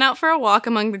day, he went out for a walk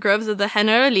among the groves of the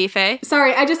Generalife.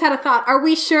 Sorry, I just had a thought. Are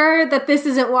we sure that this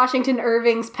isn't Washington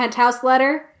Irving's penthouse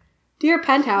letter? Dear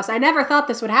Penthouse, I never thought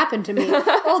this would happen to me.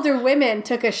 Older women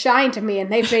took a shine to me,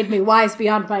 and they've made me wise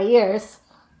beyond my years.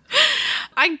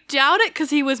 I doubt it,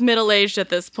 because he was middle-aged at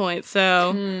this point,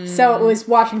 so... So it was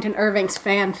Washington Irving's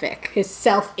fanfic, his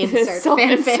self-insert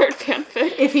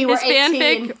fanfic. If he were His 18.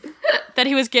 fanfic that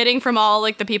he was getting from all,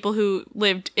 like, the people who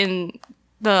lived in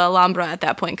the Alhambra at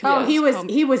that point. Oh, he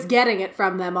was getting it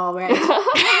from them already.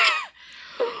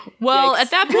 Well, Yikes.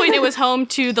 at that point, it was home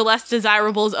to the less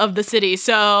desirables of the city,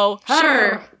 so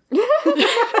sure.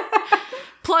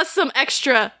 Plus some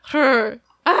extra.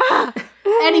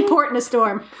 Any port in a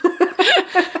storm.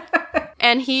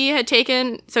 And he had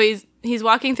taken, so he's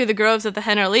walking through the groves of the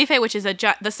Generalife, which is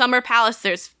the summer palace.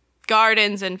 There's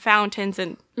gardens and fountains,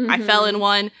 and I fell in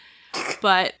one.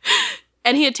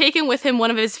 And he had taken with him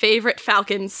one of his favorite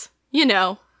falcons. You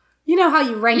know. You know how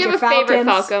you rank You your have a falcons?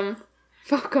 favorite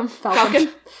Falcon.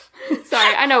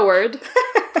 Sorry, I know word.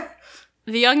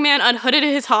 The young man unhooded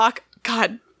his hawk.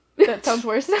 God, that sounds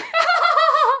worse.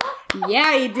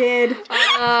 Yeah, he did.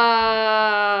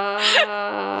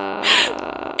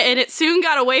 And it soon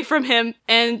got away from him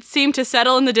and seemed to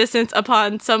settle in the distance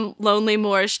upon some lonely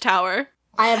Moorish tower.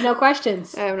 I have no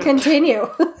questions. I have no Continue.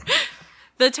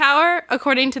 The tower,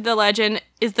 according to the legend,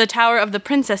 is the Tower of the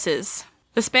Princesses.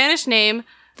 The Spanish name,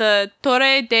 the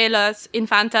Torre de las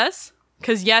Infantas,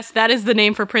 because yes, that is the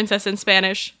name for princess in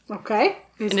Spanish, Okay.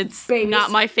 and it's babies. not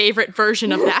my favorite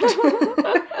version of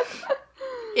that.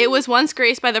 It was once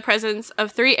graced by the presence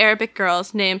of 3 Arabic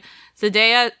girls named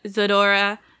Zadea,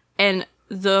 Zadora, and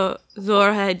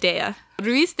Zorhadea.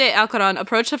 Ruiz de Alcoron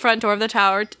approached the front door of the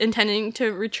tower, intending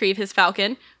to retrieve his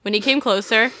falcon. When he came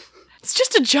closer, it's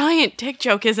just a giant dick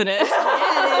joke, isn't it?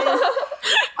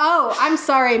 Oh, I'm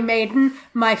sorry, maiden.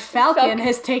 My falcon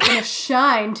has taken a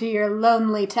shine to your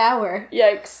lonely tower.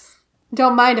 Yikes.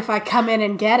 Don't mind if I come in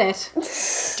and get it.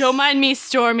 Don't mind me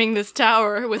storming this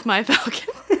tower with my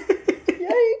falcon.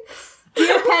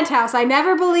 Dear Penthouse, I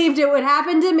never believed it would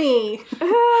happen to me.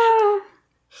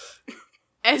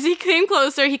 As he came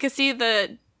closer, he could see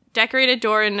the decorated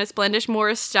door in a splendid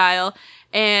Moorish style,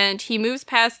 and he moves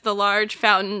past the large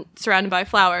fountain surrounded by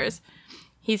flowers.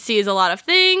 He sees a lot of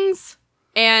things,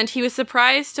 And he was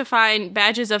surprised to find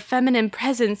badges of feminine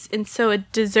presence in so a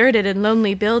deserted and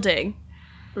lonely building.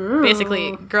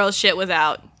 Basically, girl's shit was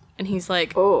out. And he's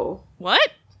like, Oh.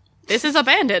 what? This is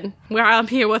abandoned, where I'm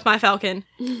here with my falcon.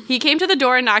 He came to the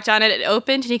door and knocked on it. It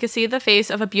opened, and he could see the face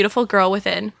of a beautiful girl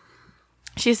within.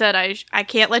 She said, I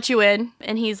can't let you in.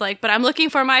 And he's like, but I'm looking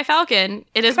for my falcon.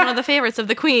 It is one of the favorites of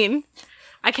the queen.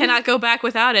 I cannot go back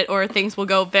without it, or things will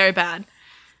go very bad.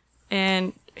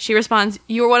 And she responds,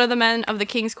 you are one of the men of the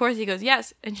king's court? He goes,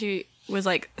 yes. And she was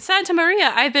like, Santa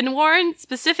Maria, I've been warned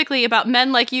specifically about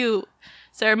men like you.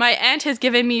 Sir, my aunt has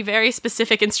given me very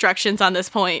specific instructions on this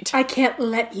point. I can't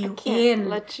let you in.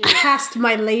 let you- Past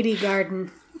my lady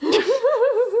garden.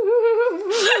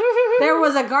 There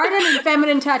was a garden in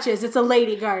Feminine Touches. It's a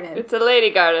lady garden. It's a lady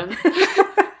garden.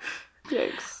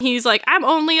 Yikes. He's like, I'm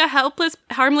only a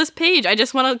harmless page. I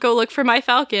just want to go look for my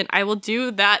falcon. I will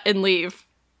do that and leave.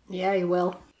 Yeah, you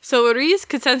will. So Ruiz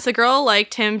could sense the girl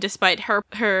liked him despite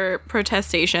her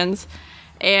protestations.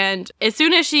 And as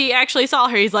soon as she actually saw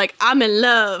her, he's like, I'm in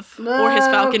love. Or his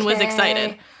falcon was Okay.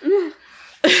 excited.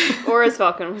 Or his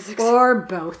falcon was excited. Or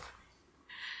both.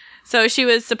 So she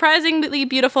was surprisingly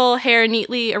beautiful, hair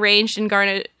neatly arranged and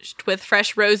garnished with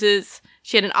fresh roses.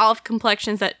 She had an olive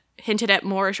complexion that hinted at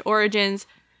Moorish origins.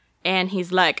 And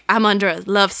he's like, I'm under a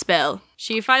love spell.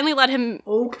 She finally let him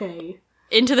Okay.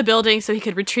 into the building so he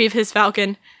could retrieve his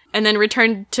falcon, and then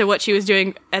returned to what she was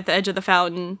doing at the edge of the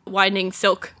fountain, winding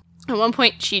silk. At one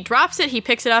point, she drops it, he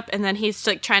picks it up, and then he's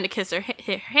like trying to kiss her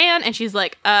hand, and she's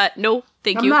like, no,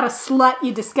 thank I'm you. not a slut,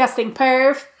 you disgusting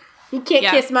perv. You can't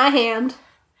Yeah. kiss my hand.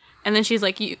 And then she's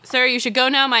like, sir, you should go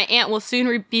now. My aunt will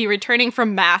soon be returning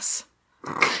from mass.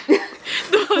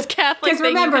 The most Catholic Because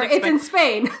thing remember, you could it's in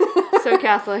expect. Spain. So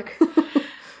Catholic.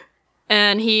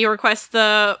 And he requests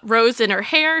the rose in her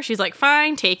hair. She's like,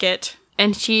 fine, take it.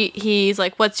 And he's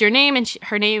like, what's your name? And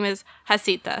her name is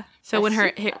Hasita. So when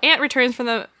her aunt returns from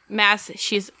the mass,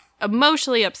 she's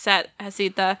emotionally upset,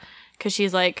 Hasita, because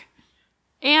she's like,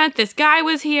 Aunt, this guy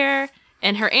was here.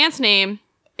 And her aunt's name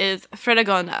is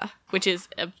Fredegona, which is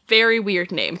a very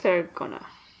weird name. Fergona.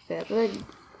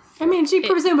 I mean, she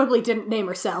presumably didn't name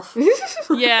herself.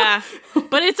 Yeah,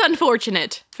 but it's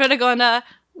unfortunate. Fredegona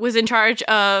was in charge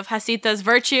of Hasita's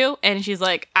virtue, and she's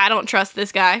like, I don't trust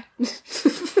this guy.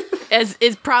 As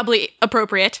is probably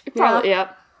appropriate. Probably,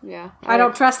 yep. Yeah. I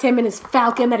don't trust him and his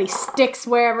falcon that he sticks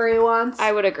wherever he wants.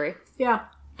 I would agree. Yeah.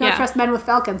 Don't Yeah. trust men with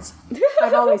falcons.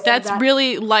 I've always said That's that.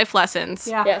 really life lessons.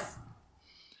 Yeah. Yes.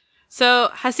 So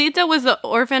Hasita was the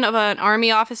orphan of an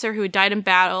army officer who had died in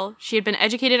battle. She had been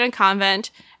educated in a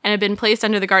convent and had been placed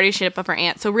under the guardianship of her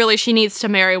aunt. So really she needs to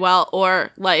marry well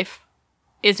or life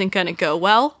isn't going to go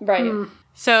well. Right.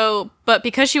 So, but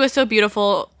because she was so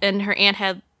beautiful and her aunt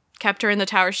had kept her in the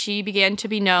tower, she began to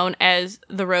be known as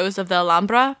the Rose of the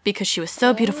Alhambra because she was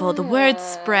so beautiful. The word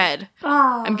spread.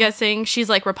 Oh, I'm guessing she's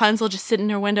like Rapunzel just sitting in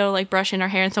her window like brushing her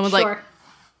hair and someone's like, sure.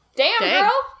 Damn, Dang.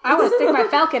 girl! I want to stick my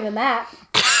falcon in that.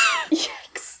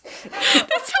 Yikes. that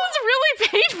sounds really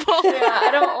painful. Yeah, I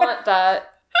don't want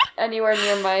that anywhere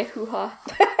near my hoo-ha.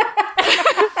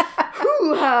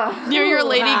 Hoo-ha. Near your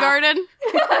lady garden.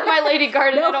 My lady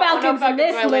garden. No I don't want falcons in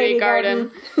this my lady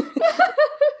garden.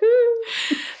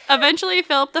 Eventually,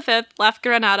 Philip V left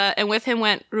Granada, and with him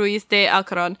went Ruiz de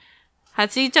Alcaron.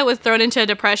 Hasita was thrown into a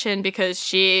depression because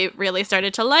she really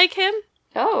started to like him,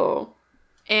 Oh.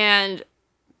 and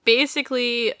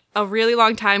basically, a really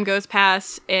long time goes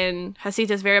past, and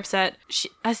Hasita's very upset.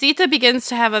 Hasita begins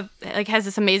to have has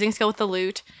this amazing skill with the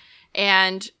lute,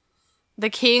 and the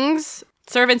king's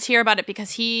servants hear about it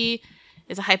because he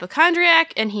is a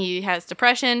hypochondriac and he has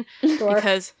depression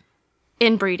because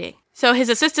inbreeding. So his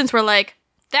assistants were like,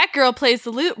 that girl plays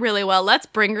the lute really well. Let's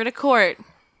bring her to court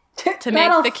to make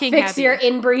That'll the king fix happy. your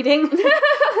inbreeding.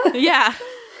 Yeah.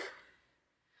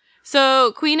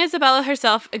 So Queen Isabella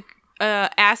herself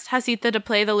asked Hasita to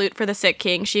play the lute for the sick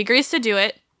king. She agrees to do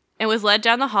it and was led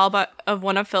down the hall of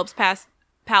one of Philip's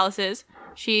palaces.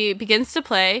 She begins to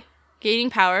play, gaining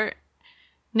power.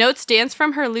 Notes dance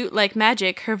from her lute like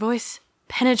magic. Her voice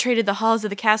penetrated the halls of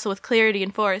the castle with clarity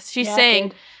and force. She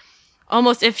sang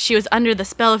almost if she was under the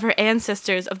spell of her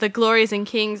ancestors, of the glories and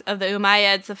kings of the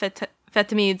Umayyads, the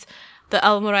Fatimids, the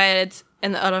Almoravids,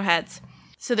 and the Almohads.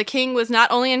 So the king was not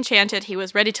only enchanted, he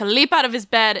was ready to leap out of his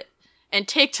bed and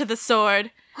take to the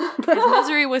sword. His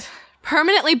misery was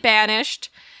permanently banished,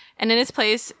 and in its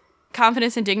place,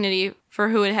 confidence and dignity for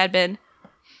who it had been.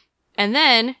 And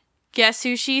then, guess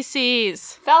who she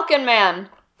sees? Falcon Man.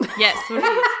 Yes, what it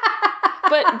is.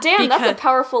 But damn, that's a Because-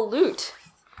 powerful lute.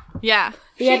 Yeah.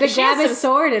 He had to She grab has his some-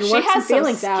 sword and She work some has some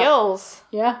feelings out. skills.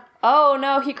 Yeah. Oh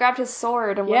no, he grabbed his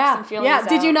sword and worked some feelings out.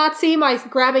 Did you not see my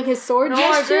grabbing his sword gesture?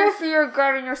 No, I didn't see you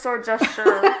grabbing your sword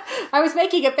gesture. I was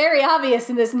making it very obvious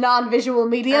in this non-visual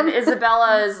medium. And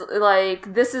Isabella is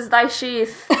like, this is thy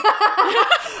sheath.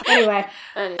 Anyway.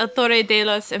 El Torre de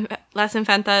las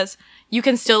Infantas, you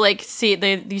can still, like, see,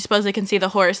 you supposedly can see the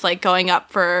horse, like, going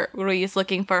up for Ruiz,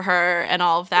 looking for her, and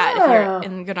all of that if you're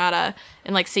in Granada,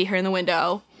 and, like, see her in the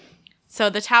window. So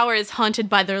the tower is haunted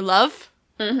by their love.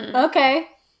 Mm-hmm. Okay.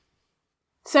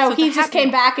 So he just came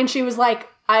back and she was like,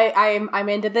 I'm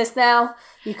into this now.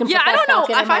 You can put that I don't know.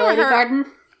 falcon in my lady garden.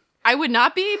 I would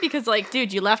not be, because, like,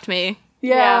 dude, you left me.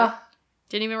 Yeah.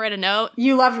 Didn't even write a note.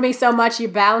 You loved me so much you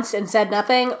bounced and said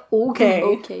nothing?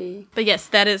 Okay. But yes,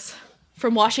 that is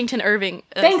from Washington Irving.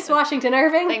 Thanks, Washington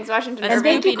Irving. Thanks, Washington And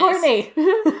Irving. thank you, Courtney.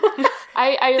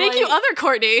 Thank you, other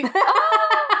Courtney.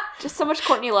 Just so much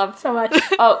Courtney love. So much.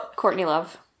 Oh, Courtney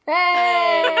love.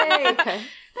 Hey! Okay.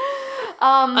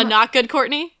 A not good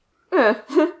Courtney?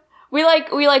 We like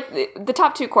the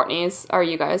top 2 Courtneys are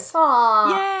you guys. Aww.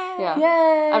 Yay! Yeah.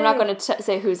 Yay! I'm not going to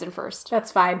say who's in first.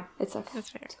 That's fine. It's okay. That's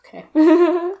fair. Okay.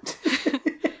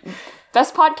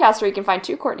 Best podcast where you can find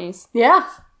 2 Courtneys. Yeah.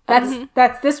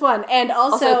 That's this one. And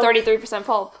also 33%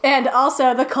 pulp. And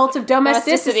also the cult of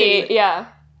domesticity. Yeah.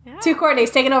 2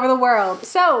 Courtneys taking over the world.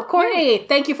 So, Courtney,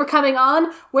 thank you for coming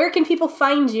on. Where can people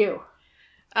find you?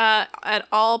 At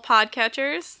all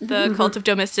podcatchers, the Cult of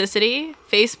Domesticity,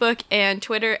 Facebook and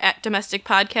Twitter at Domestic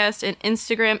Podcast, and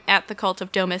Instagram at the Cult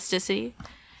of Domesticity.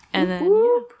 And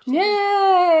then,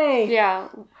 Yay! Yeah.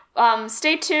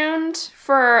 Stay tuned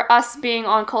for us being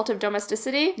on Cult of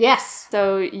Domesticity. Yes.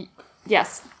 So,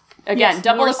 yes. Again, Yes,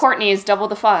 double the Courtneys, double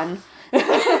the fun.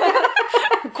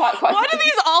 Why do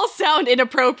these all sound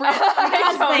inappropriate?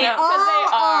 Because they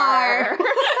are.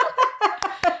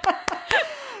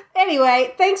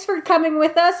 Anyway, thanks for coming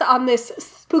with us on this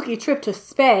spooky trip to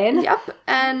Spain. Yep,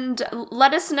 and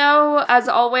let us know, as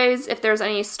always, if there's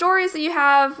any stories that you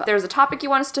have, if there's a topic you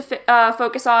want us to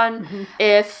focus on,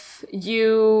 if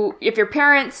your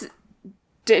parents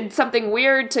did something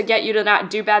weird to get you to not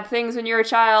do bad things when you were a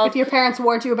child. If your parents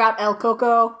warned you about El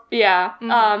Coco. Yeah,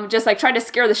 just like trying to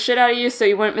scare the shit out of you so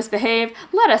you wouldn't misbehave,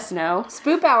 let us know.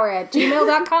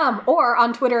 spoophour@gmail.com or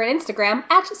on Twitter and Instagram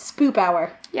 @spoophour.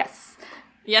 Yes.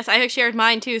 Yes, I have shared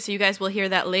mine too, so you guys will hear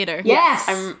that later. Yes!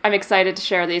 I'm excited to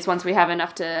share these once we have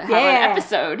enough to have an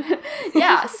episode.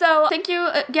 Yeah, so thank you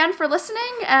again for listening,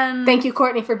 and Thank you,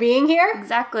 Courtney, for being here.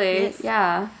 exactly, Yes.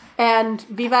 yeah. And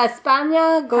Viva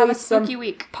España. Go Have a eat some spooky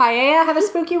week. paella. Have a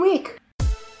spooky week.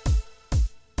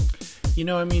 You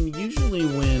know, I mean, usually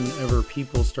whenever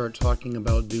people start talking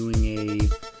about doing a,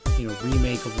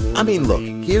 remake of Lord I mean, of the look,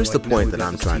 Rings, here's or the like, now point we've that got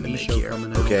I'm this trying to TV make show here,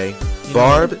 coming out. okay? You know,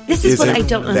 Barb This is what isn't I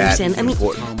don't that understand. I mean,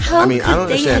 important. how I mean, I don't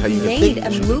could they understand how have you can made think a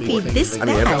this should movie be this I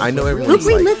mean, bad? I know Who everyone's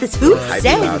greenlit like, this? Who hyping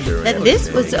said out there and that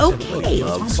this was everything. okay?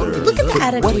 Love serve. Look at the What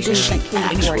adaptations she that came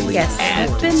before. actually Yes, there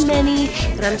have been many,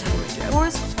 but I'm talking about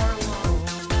yours.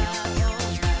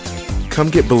 Come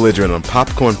get belligerent on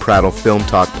Popcorn Prattle Film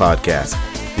Talk Podcast.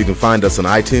 You can find us on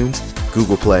iTunes,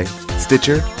 Google Play,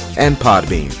 Stitcher, and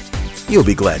Podbean. You'll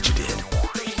be glad you did.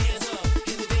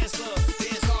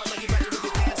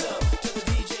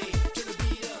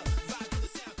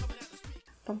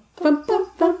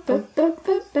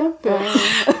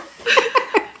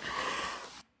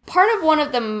 Part of one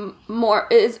of them more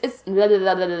is blah, blah,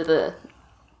 blah, blah, blah.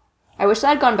 I wish that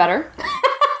had gone better.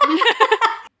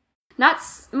 Not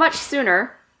much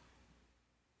sooner.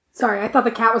 Sorry, I thought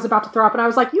the cat was about to throw up, and I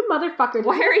was like, you motherfucker. did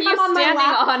Why are you come on my standing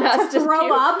lap on us to to throw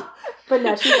puke? up? But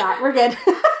no, she's not. We're good.